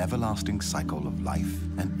eaten in an everlasting cycle of life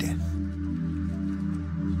and death.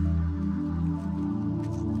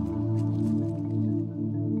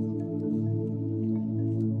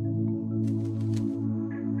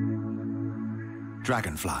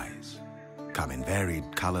 Dragonflies come in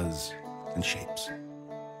varied colors and shapes.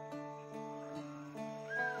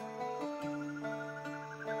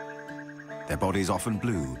 Their bodies often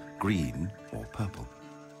blue, green, or purple.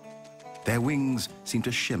 Their wings seem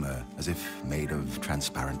to shimmer as if made of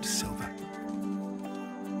transparent silver.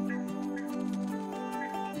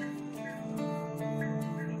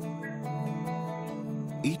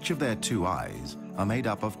 Each of their 2 eyes are made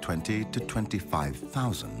up of 20 to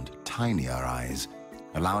 25,000 tinier eyes,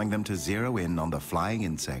 allowing them to zero in on the flying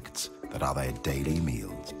insects that are their daily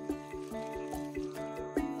meals.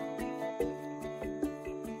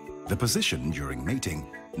 The position during mating,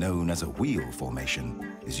 known as a wheel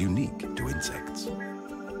formation, is unique to insects.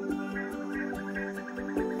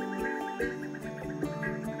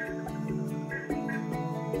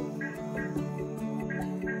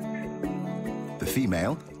 The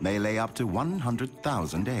female may lay up to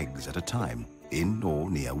 100,000 eggs at a time, in or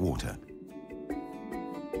near water.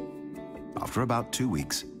 After about 2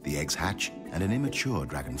 weeks, the eggs hatch and an immature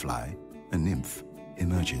dragonfly, a nymph,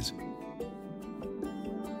 emerges.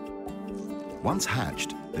 Once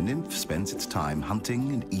hatched, the nymph spends its time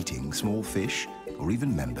hunting and eating small fish or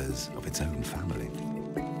even members of its own family.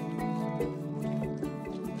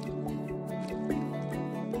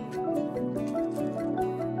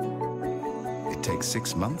 It takes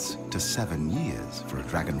 6 months to 7 years for a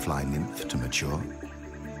dragonfly nymph to mature.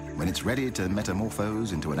 When it's ready to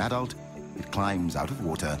metamorphose into an adult, it climbs out of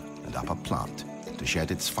water and up a plant to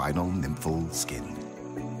shed its final nymphal skin.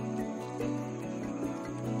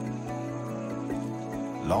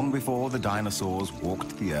 Long before the dinosaurs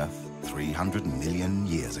walked the Earth 300 million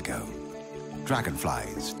years ago,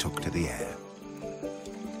 dragonflies took to the air.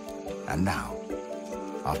 And now,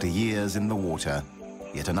 after years in the water,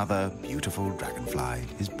 yet another beautiful dragonfly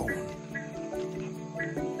is born.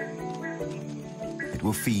 It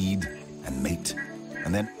will feed and mate,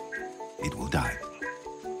 and then it will die.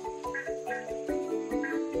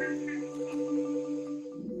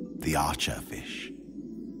 The archer fish.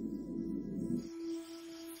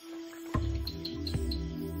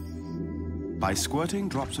 By squirting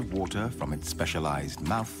drops of water from its specialized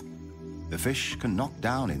mouth, the fish can knock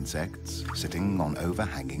down insects sitting on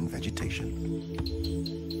overhanging vegetation.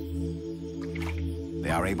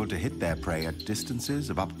 They are able to hit their prey at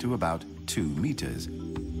distances of up to about 2 meters.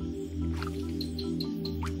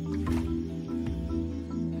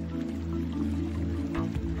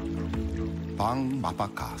 Pang Mapa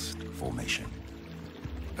Karst Formation,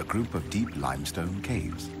 a group of deep limestone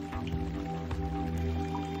caves.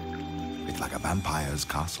 It's like a vampire's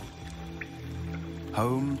castle,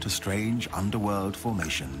 home to strange underworld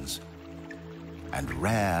formations and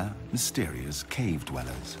rare, mysterious cave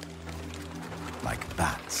dwellers, like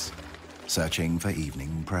bats searching for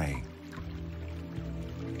evening prey.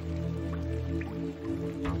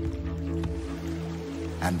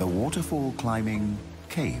 And the waterfall climbing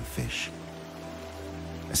cave fish,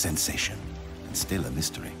 a sensation and still a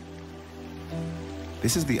mystery.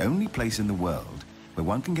 This is the only place in the world where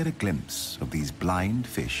one can get a glimpse of these blind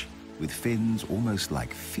fish with fins almost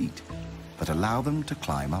like feet that allow them to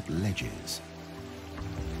climb up ledges.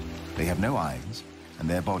 They have no eyes, and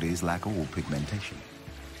their bodies lack all pigmentation.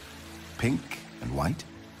 Pink and white,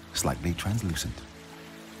 slightly translucent,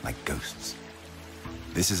 like ghosts.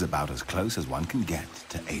 This is about as close as one can get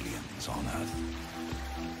to aliens on Earth.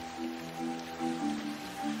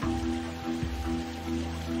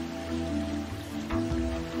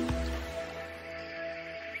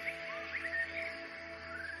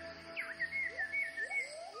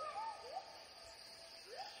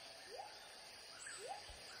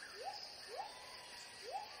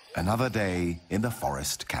 Another day in the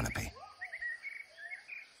forest canopy.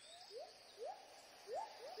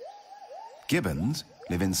 Gibbons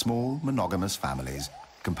live in small monogamous families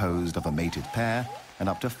composed of a mated pair and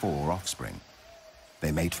up to 4 offspring.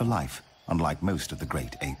 They mate for life, unlike most of the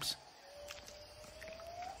great apes.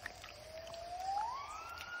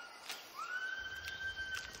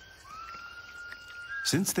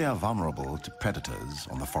 Since they are vulnerable to predators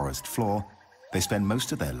on the forest floor, they spend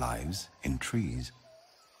most of their lives in trees.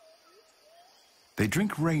 They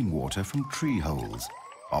drink rainwater from tree holes,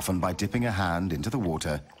 often by dipping a hand into the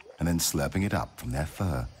water and then slurping it up from their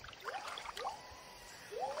fur.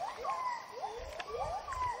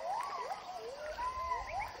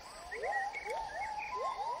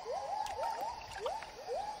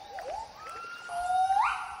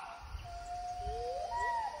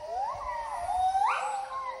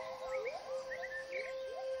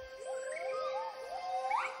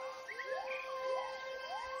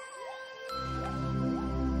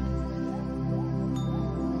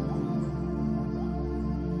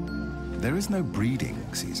 There is no breeding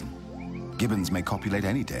season. Gibbons may copulate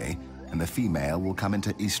any day, and the female will come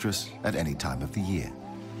into estrus at any time of the year.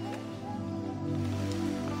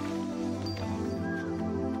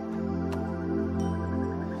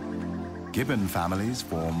 Gibbon families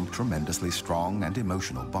form tremendously strong and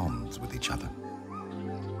emotional bonds with each other.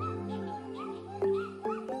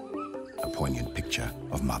 A poignant picture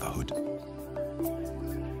of motherhood.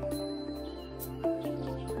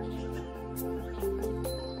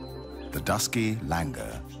 The dusky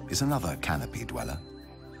langur is another canopy dweller.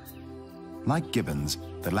 Like gibbons,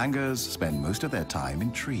 the langurs spend most of their time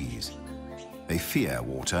in trees. They fear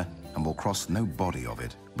water and will cross no body of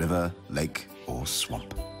it, river, lake, or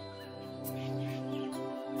swamp.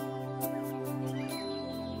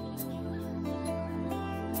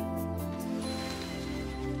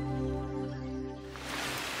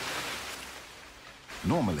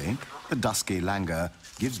 Normally, the dusky langur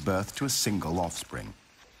gives birth to a single offspring,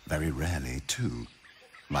 very rarely two,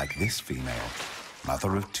 like this female,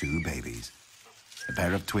 mother of two babies, a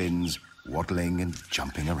pair of twins waddling and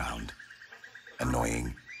jumping around,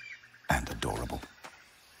 annoying and adorable.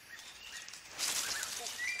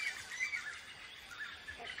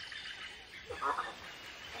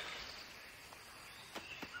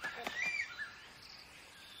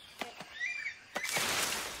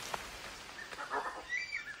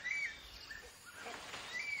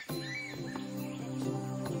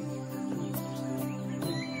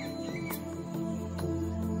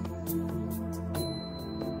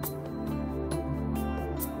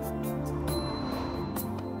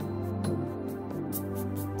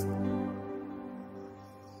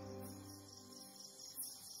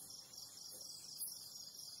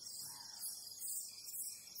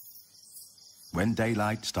 When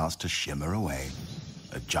daylight starts to shimmer away,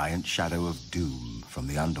 a giant shadow of doom from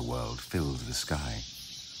the underworld fills the sky.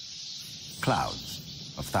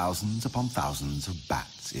 Clouds of thousands upon thousands of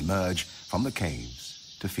bats emerge from the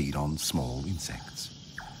caves to feed on small insects.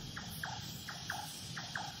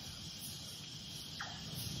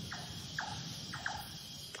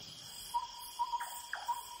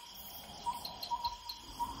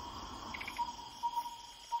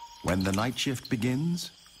 When the night shift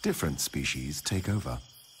begins, different species take over.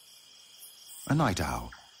 A night owl,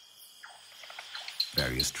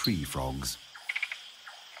 various tree frogs,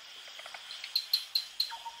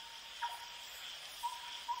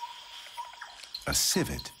 a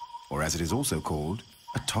civet, or as it is also called,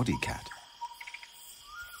 a toddy cat,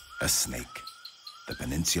 a snake, the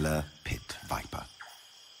peninsular pit viper.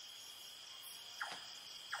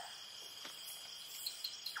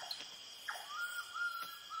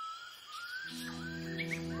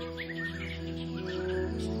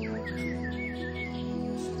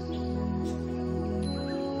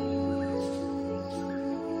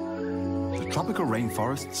 Tropical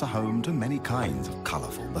rainforests are home to many kinds of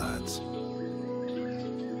colorful birds.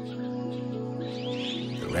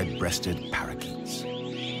 The red-breasted parakeets,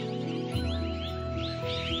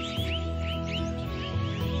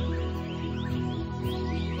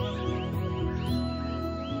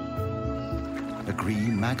 the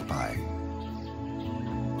green magpie,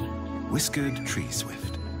 whiskered tree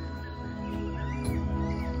swift,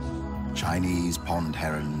 Chinese pond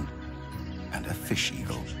heron, and a fish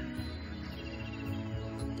eagle.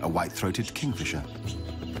 A white-throated kingfisher,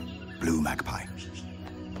 blue magpie,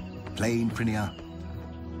 plain prinia,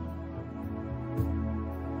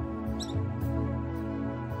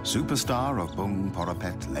 superstar of Bung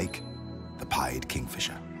Porapet Lake, the pied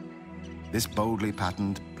kingfisher. This boldly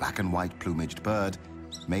patterned black and white plumaged bird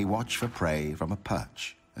may watch for prey from a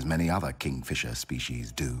perch, as many other kingfisher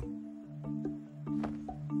species do.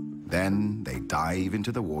 Then they dive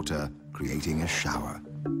into the water, creating a shower,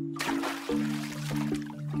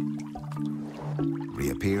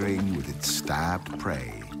 reappearing with its stabbed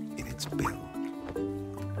prey in its bill.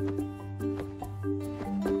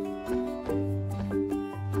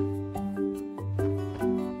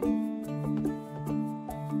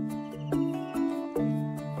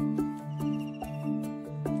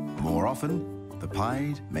 More often, the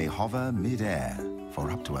pied may hover mid-air for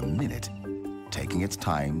up to a minute, taking its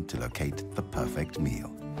time to locate the perfect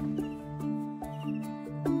meal.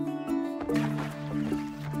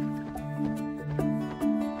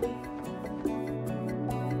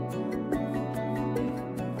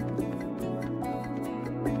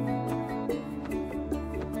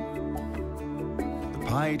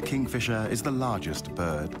 The pied kingfisher is the largest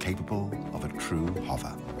bird capable of a true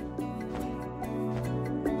hover.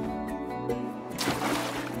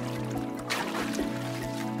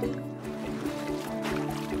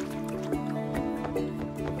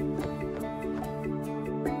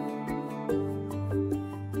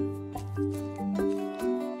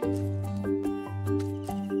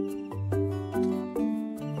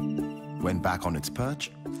 When back on its perch,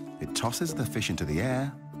 it tosses the fish into the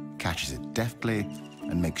air, catches it deftly,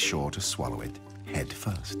 and makes sure to swallow it head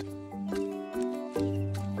first.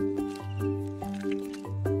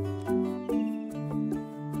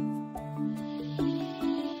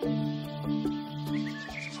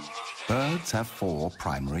 Birds have 4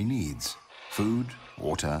 primary needs: food,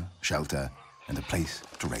 water, shelter, and a place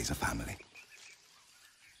to raise a family.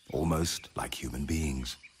 Almost like human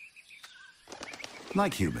beings.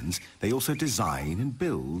 Like humans, they also design and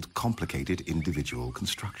build complicated individual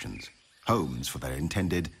constructions, homes for their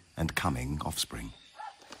intended and coming offspring.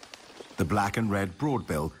 The black and red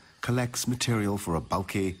broadbill collects material for a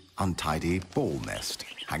bulky, untidy ball nest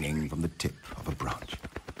hanging from the tip of a branch.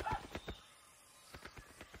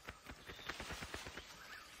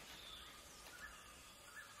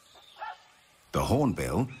 The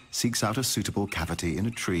hornbill seeks out a suitable cavity in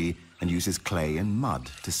a tree and uses clay and mud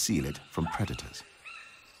to seal it from predators.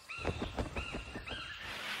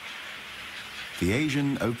 The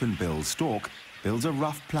Asian open-billed stork builds a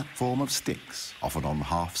rough platform of sticks, often on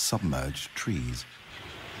half-submerged trees.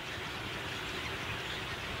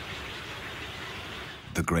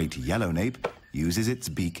 The great yellownape uses its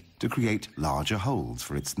beak to create larger holes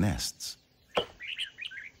for its nests.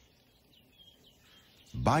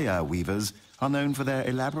 Baya weavers are known for their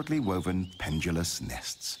elaborately woven pendulous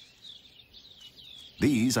nests.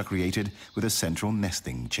 These are created with a central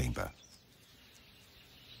nesting chamber.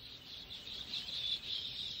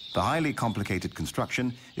 The highly complicated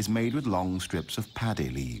construction is made with long strips of paddy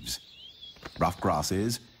leaves, rough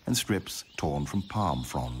grasses, and strips torn from palm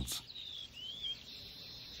fronds.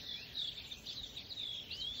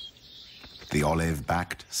 The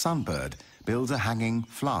olive-backed sunbird builds a hanging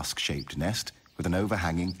flask-shaped nest with an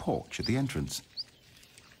overhanging porch at the entrance.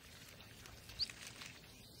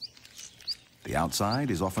 The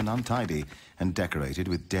outside is often untidy and decorated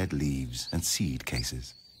with dead leaves and seed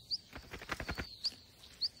cases.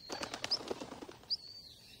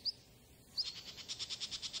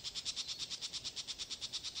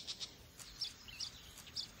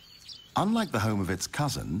 Unlike the home of its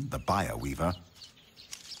cousin, the Baya weaver,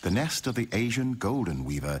 the nest of the Asian golden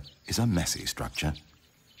weaver is a messy structure.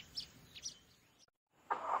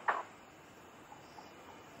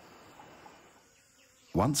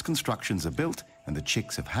 Once constructions are built and the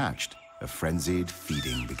chicks have hatched, a frenzied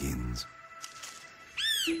feeding begins.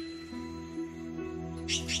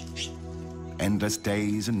 Endless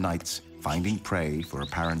days and nights finding prey for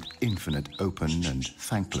apparent infinite open and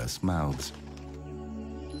thankless mouths.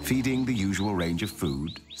 Feeding the usual range of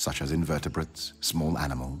food, such as invertebrates, small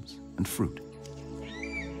animals, and fruit.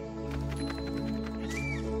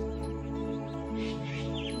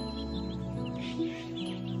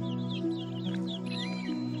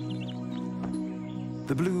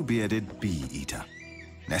 The blue-bearded bee-eater,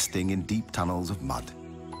 nesting in deep tunnels of mud,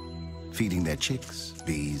 feeding their chicks,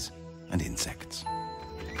 bees, and insects.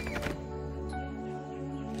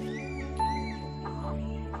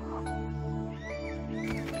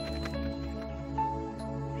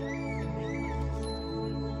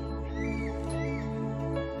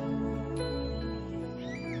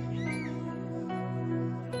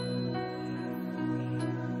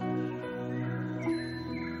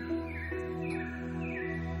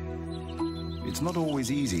 It's not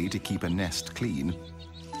always easy to keep a nest clean.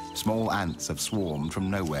 Small ants have swarmed from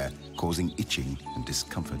nowhere, causing itching and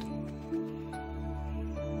discomfort.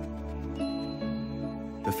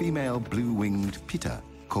 The female blue-winged pitta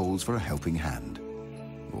calls for a helping hand,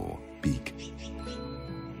 or beak.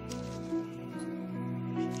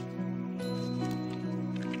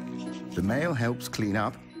 The male helps clean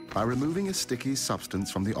up by removing a sticky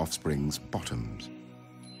substance from the offspring's bottoms.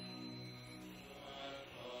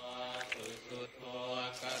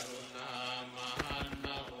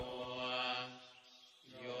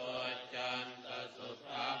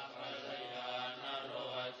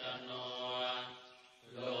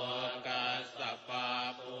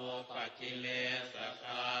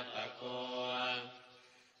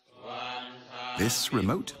 This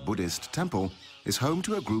remote Buddhist temple is home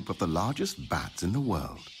to a group of the largest bats in the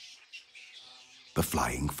world, the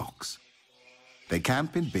flying fox. They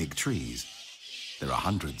camp in big trees. There are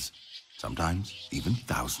hundreds, sometimes even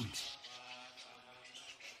thousands.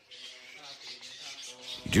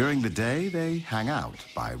 During the day, they hang out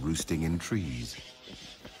by roosting in trees,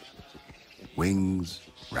 wings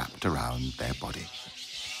wrapped around their body,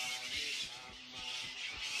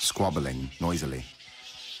 squabbling noisily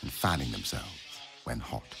and fanning themselves when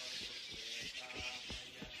hot.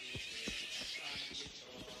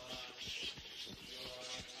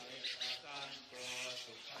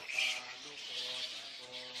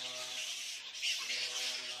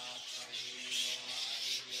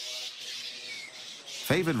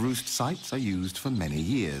 Favored roost sites are used for many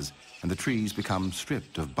years, and the trees become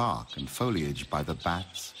stripped of bark and foliage by the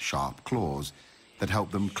bats' sharp claws that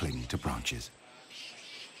help them cling to branches.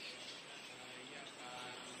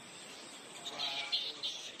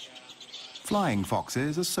 Flying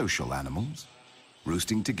foxes are social animals,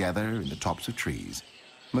 roosting together in the tops of trees,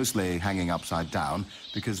 mostly hanging upside down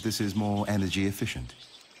because this is more energy efficient.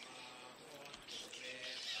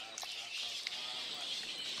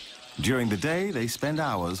 During the day, they spend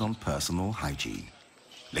hours on personal hygiene,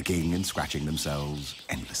 licking and scratching themselves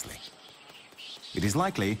endlessly. It is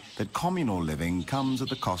likely that communal living comes at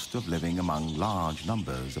the cost of living among large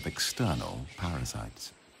numbers of external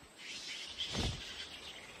parasites.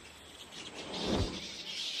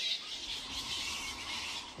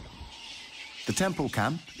 The temple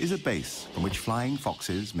camp is a base from which flying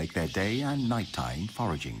foxes make their day and nighttime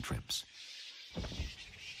foraging trips.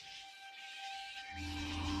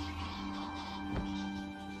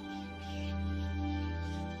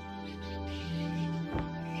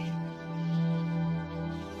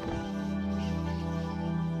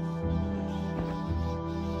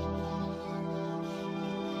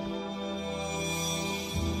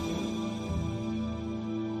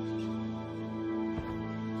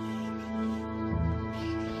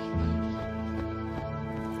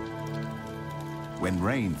 When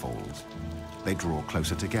rain falls, they draw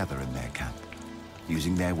closer together in their camp,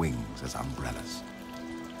 using their wings as umbrellas.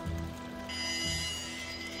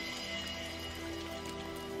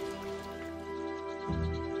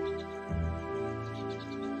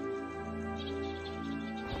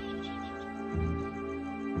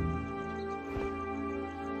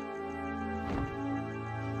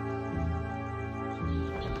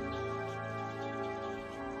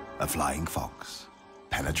 A flying fox,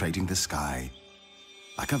 penetrating the sky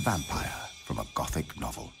like a vampire from a Gothic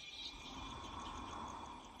novel.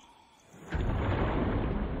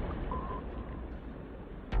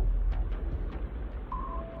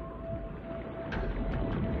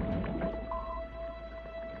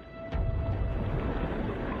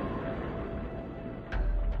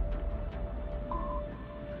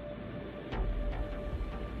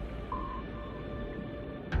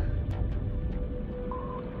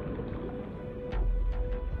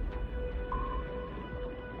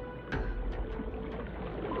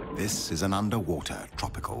 This is an underwater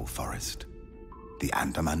tropical forest, the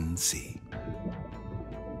Andaman Sea.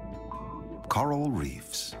 Coral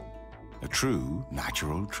reefs, a true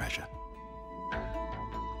natural treasure.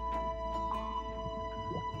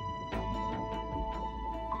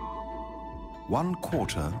 One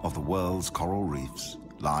quarter of the world's coral reefs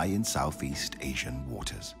lie in Southeast Asian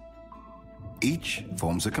waters. Each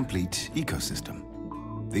forms a complete ecosystem,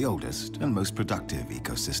 the oldest and most productive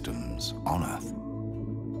ecosystems on Earth.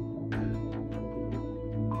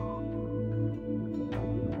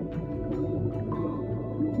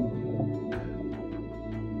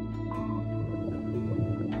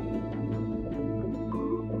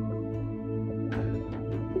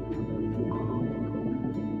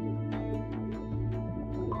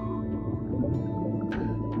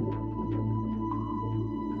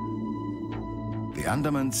 The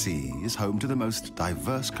Andaman Sea is home to the most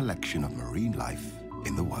diverse collection of marine life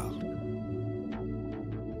in the world.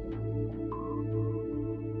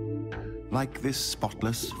 Like this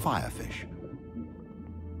spotless firefish.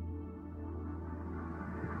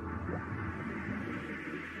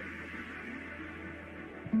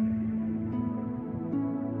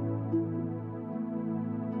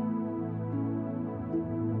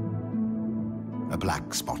 A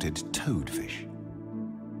black-spotted toadfish.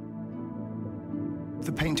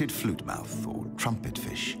 The painted flutemouth or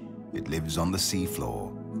trumpetfish. It lives on the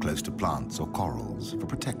seafloor, close to plants or corals for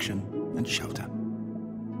protection and shelter.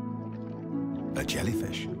 A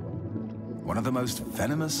jellyfish, one of the most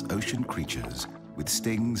venomous ocean creatures with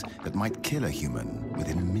stings that might kill a human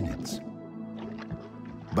within minutes.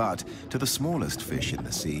 But to the smallest fish in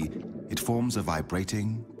the sea, it forms a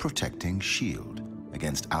vibrating, protecting shield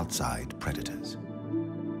against outside predators.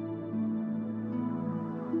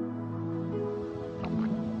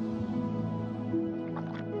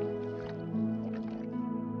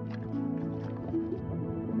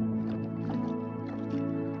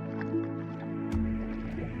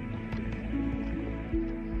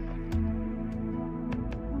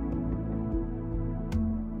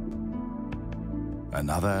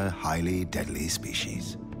 Another highly deadly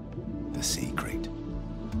species, the sea crate.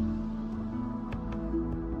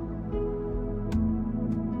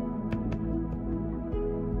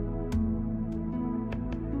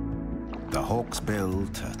 The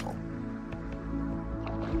hawksbill turtle.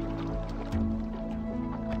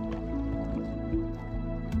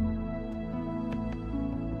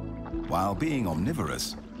 While being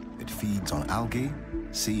omnivorous, it feeds on algae,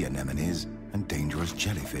 sea anemones, and dangerous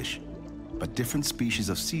jellyfish. But different species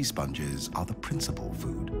of sea sponges are the principal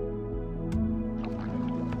food.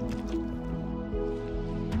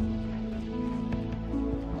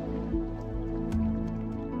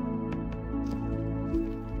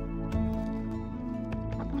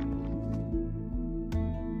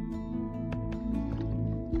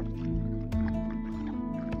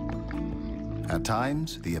 At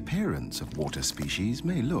times, the appearance of water species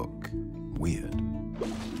may look weird.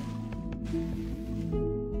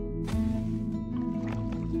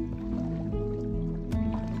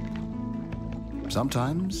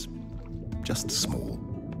 Sometimes, just small.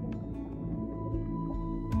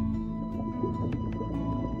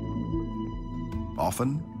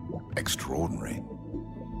 Often, extraordinary.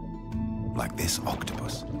 Like this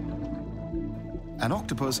octopus. An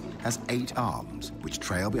octopus has 8 arms, which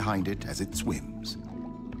trail behind it as it swims.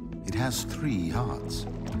 It has 3 hearts,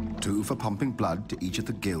 2 for pumping blood to each of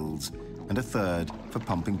the gills, and a 3rd for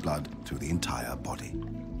pumping blood through the entire body.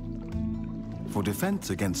 For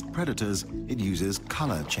defense against predators, it uses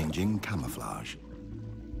color-changing camouflage.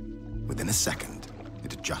 Within a second,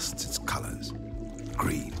 it adjusts its colors: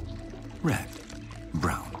 green, red,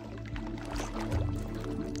 brown.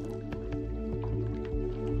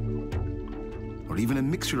 Or even a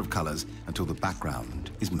mixture of colors until the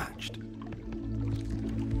background is matched.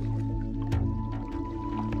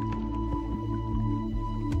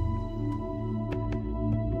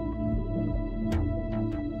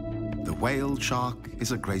 The whale shark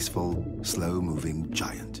is a graceful, slow-moving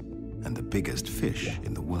giant and the biggest fish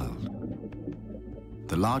in the world.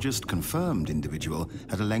 The largest confirmed individual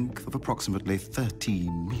had a length of approximately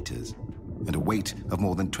 13 meters and a weight of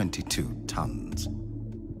more than 22 tons.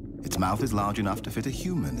 Its mouth is large enough to fit a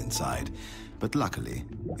human inside, but luckily,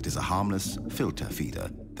 it is a harmless filter feeder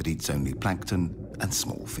that eats only plankton and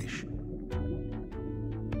small fish.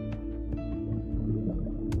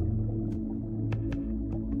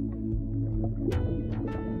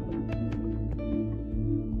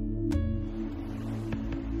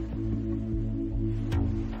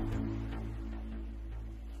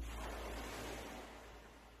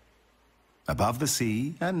 Above the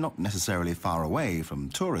sea, and not necessarily far away from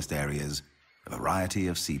tourist areas, a variety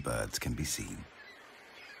of seabirds can be seen.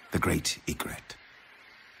 The great egret,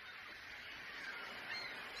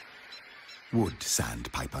 wood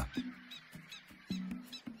sandpiper,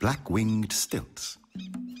 black-winged stilts,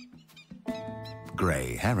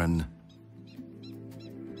 grey heron,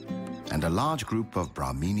 and a large group of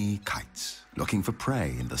Brahmini kites looking for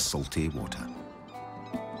prey in the salty water.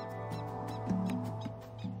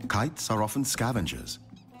 Kites are often scavengers,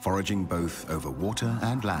 foraging both over water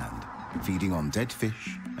and land, feeding on dead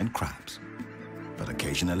fish and crabs. But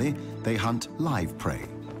occasionally, they hunt live prey,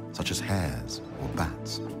 such as hares or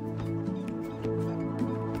bats.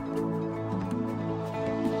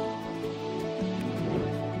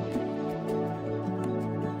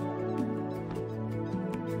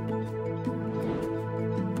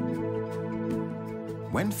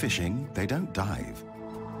 When fishing, they don't dive.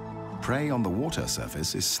 Prey on the water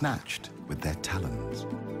surface is snatched with their talons.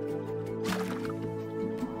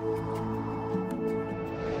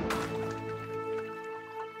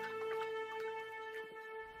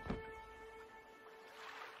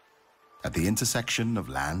 At the intersection of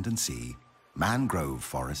land and sea, mangrove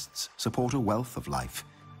forests support a wealth of life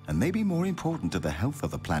and may be more important to the health of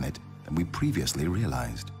the planet than we previously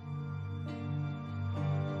realized.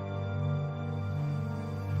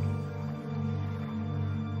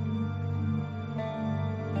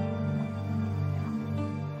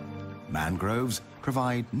 Mangroves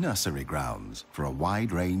provide nursery grounds for a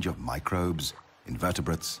wide range of microbes,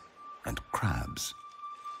 invertebrates, and crabs.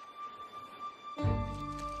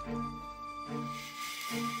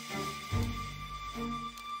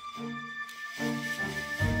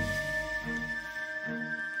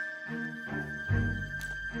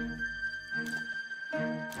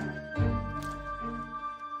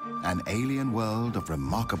 An alien world of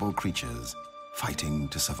remarkable creatures fighting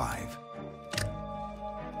to survive.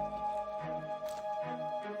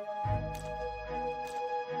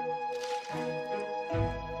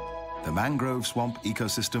 The mangrove swamp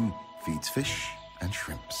ecosystem feeds fish and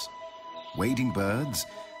shrimps, wading birds,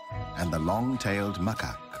 and the long-tailed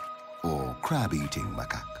macaque, or crab-eating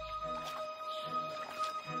macaque.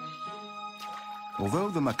 Although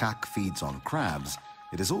the macaque feeds on crabs,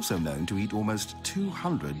 it is also known to eat almost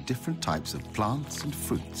 200 different types of plants and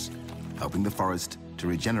fruits, helping the forest to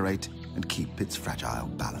regenerate and keep its fragile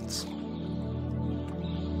balance.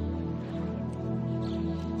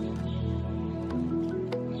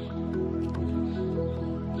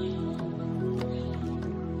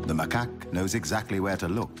 macaque knows exactly where to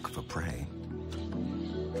look for prey.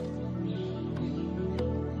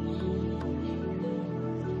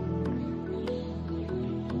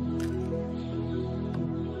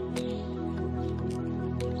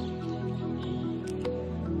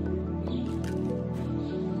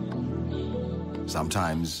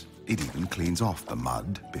 Sometimes it even cleans off the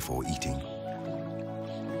mud before eating.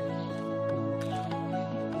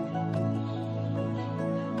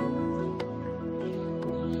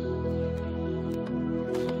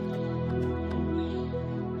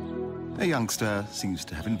 A youngster seems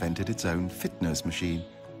to have invented its own fitness machine.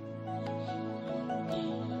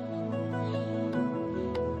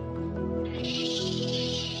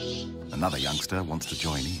 Another youngster wants to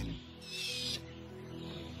join in.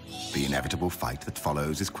 The inevitable fight that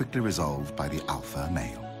follows is quickly resolved by the alpha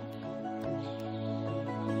male.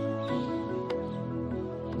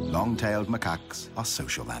 Long-tailed macaques are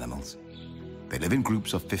social animals. They live in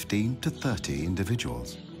groups of 15 to 30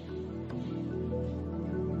 individuals.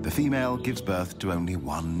 The female gives birth to only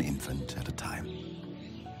one infant at a time.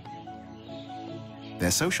 Their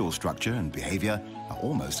social structure and behavior are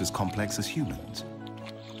almost as complex as humans.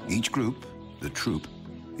 Each group, the troop,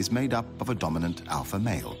 is made up of a dominant alpha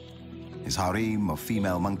male, his harem of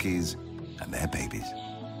female monkeys, and their babies.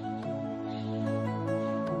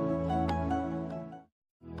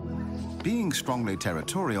 Being strongly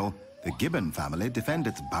territorial, the gibbon family defend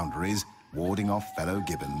its boundaries, warding off fellow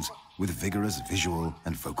gibbons with vigorous visual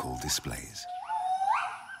and vocal displays.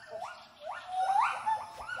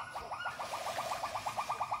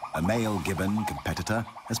 A male gibbon competitor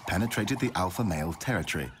has penetrated the alpha male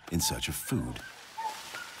territory in search of food.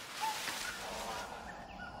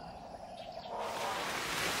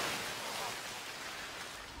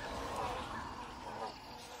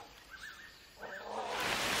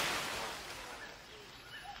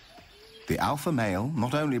 The alpha male,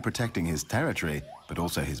 not only protecting his territory, but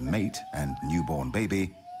also his mate and newborn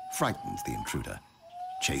baby, frightens the intruder,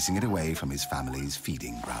 chasing it away from his family's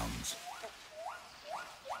feeding grounds.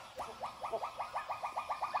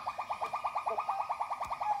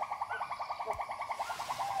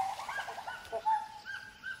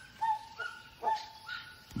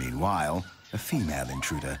 Meanwhile, a female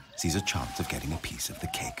intruder sees a chance of getting a piece of the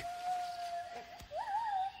cake.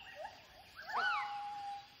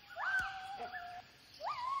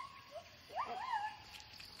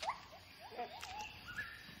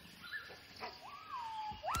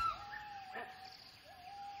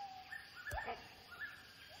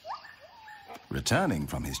 Returning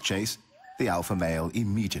from his chase, the alpha male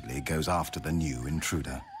immediately goes after the new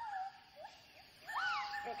intruder.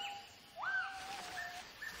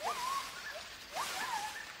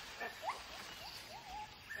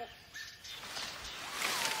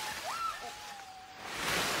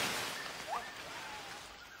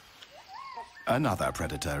 Another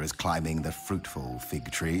predator is climbing the fruitful fig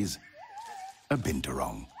trees, a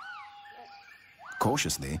binturong.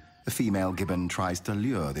 Cautiously, the female gibbon tries to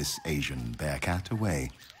lure this Asian bearcat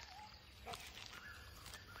away.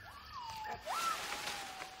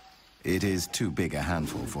 It is too big a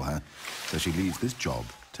handful for her, so she leaves this job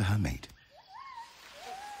to her mate.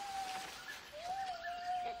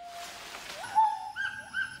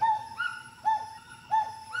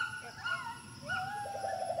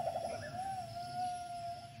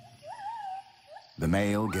 The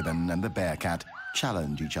male gibbon and the bearcat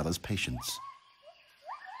challenge each other's patience.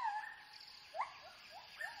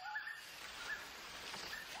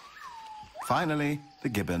 Finally, the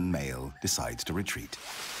gibbon male decides to retreat,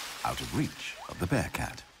 out of reach of the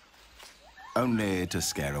bearcat, only to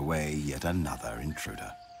scare away yet another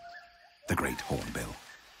intruder, the great hornbill.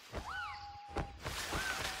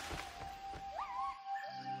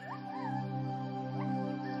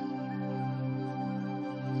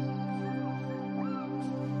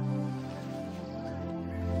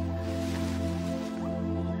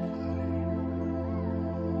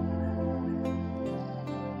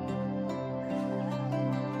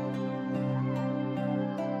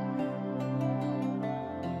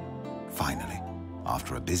 Finally,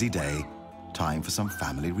 after a busy day, time for some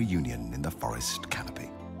family reunion in the forest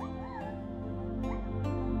canopy.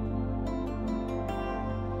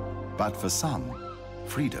 But for some,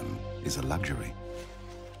 freedom is a luxury.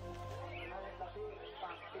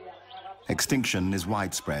 Extinction is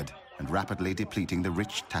widespread and rapidly depleting the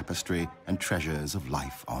rich tapestry and treasures of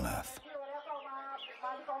life on Earth.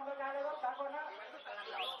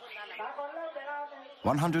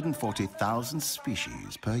 140,000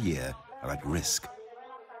 species per year are at risk.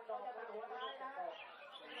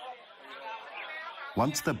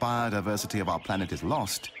 Once the biodiversity of our planet is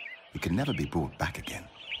lost, it can never be brought back again.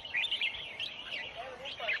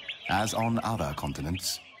 As on other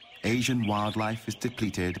continents, Asian wildlife is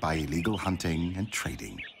depleted by illegal hunting and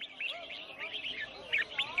trading.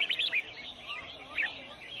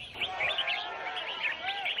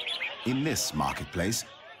 In this marketplace,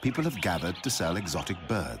 people have gathered to sell exotic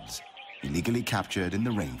birds, illegally captured in the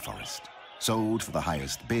rainforest, sold for the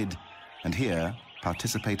highest bid, and here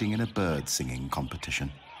participating in a bird singing competition.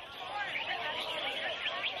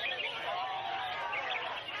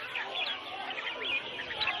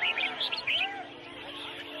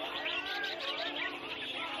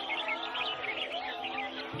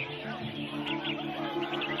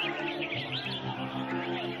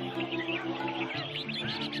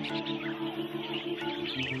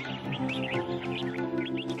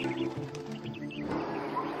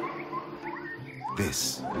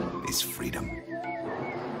 This is freedom.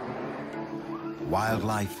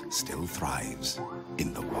 Wildlife still thrives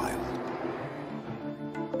in the wild.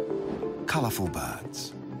 Colorful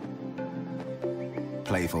birds,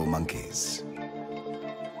 playful monkeys,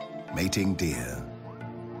 mating deer,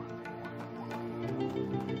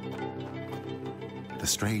 the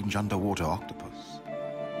strange underwater octopus,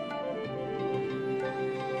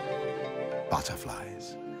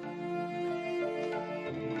 butterflies,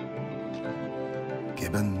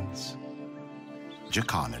 gibbons,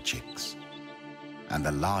 jacana chicks, and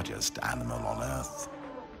the largest animal on Earth,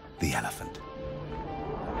 the elephant.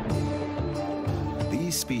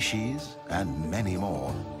 These species, and many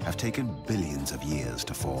more, have taken billions of years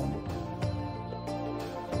to form.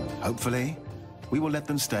 Hopefully, we will let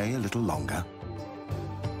them stay a little longer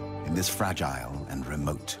in this fragile and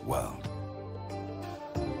remote world.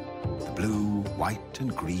 The blue, white,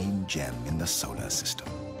 and green gem in the solar system.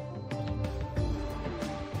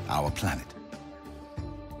 Our planet,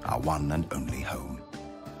 our one and only home,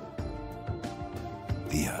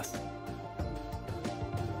 the Earth.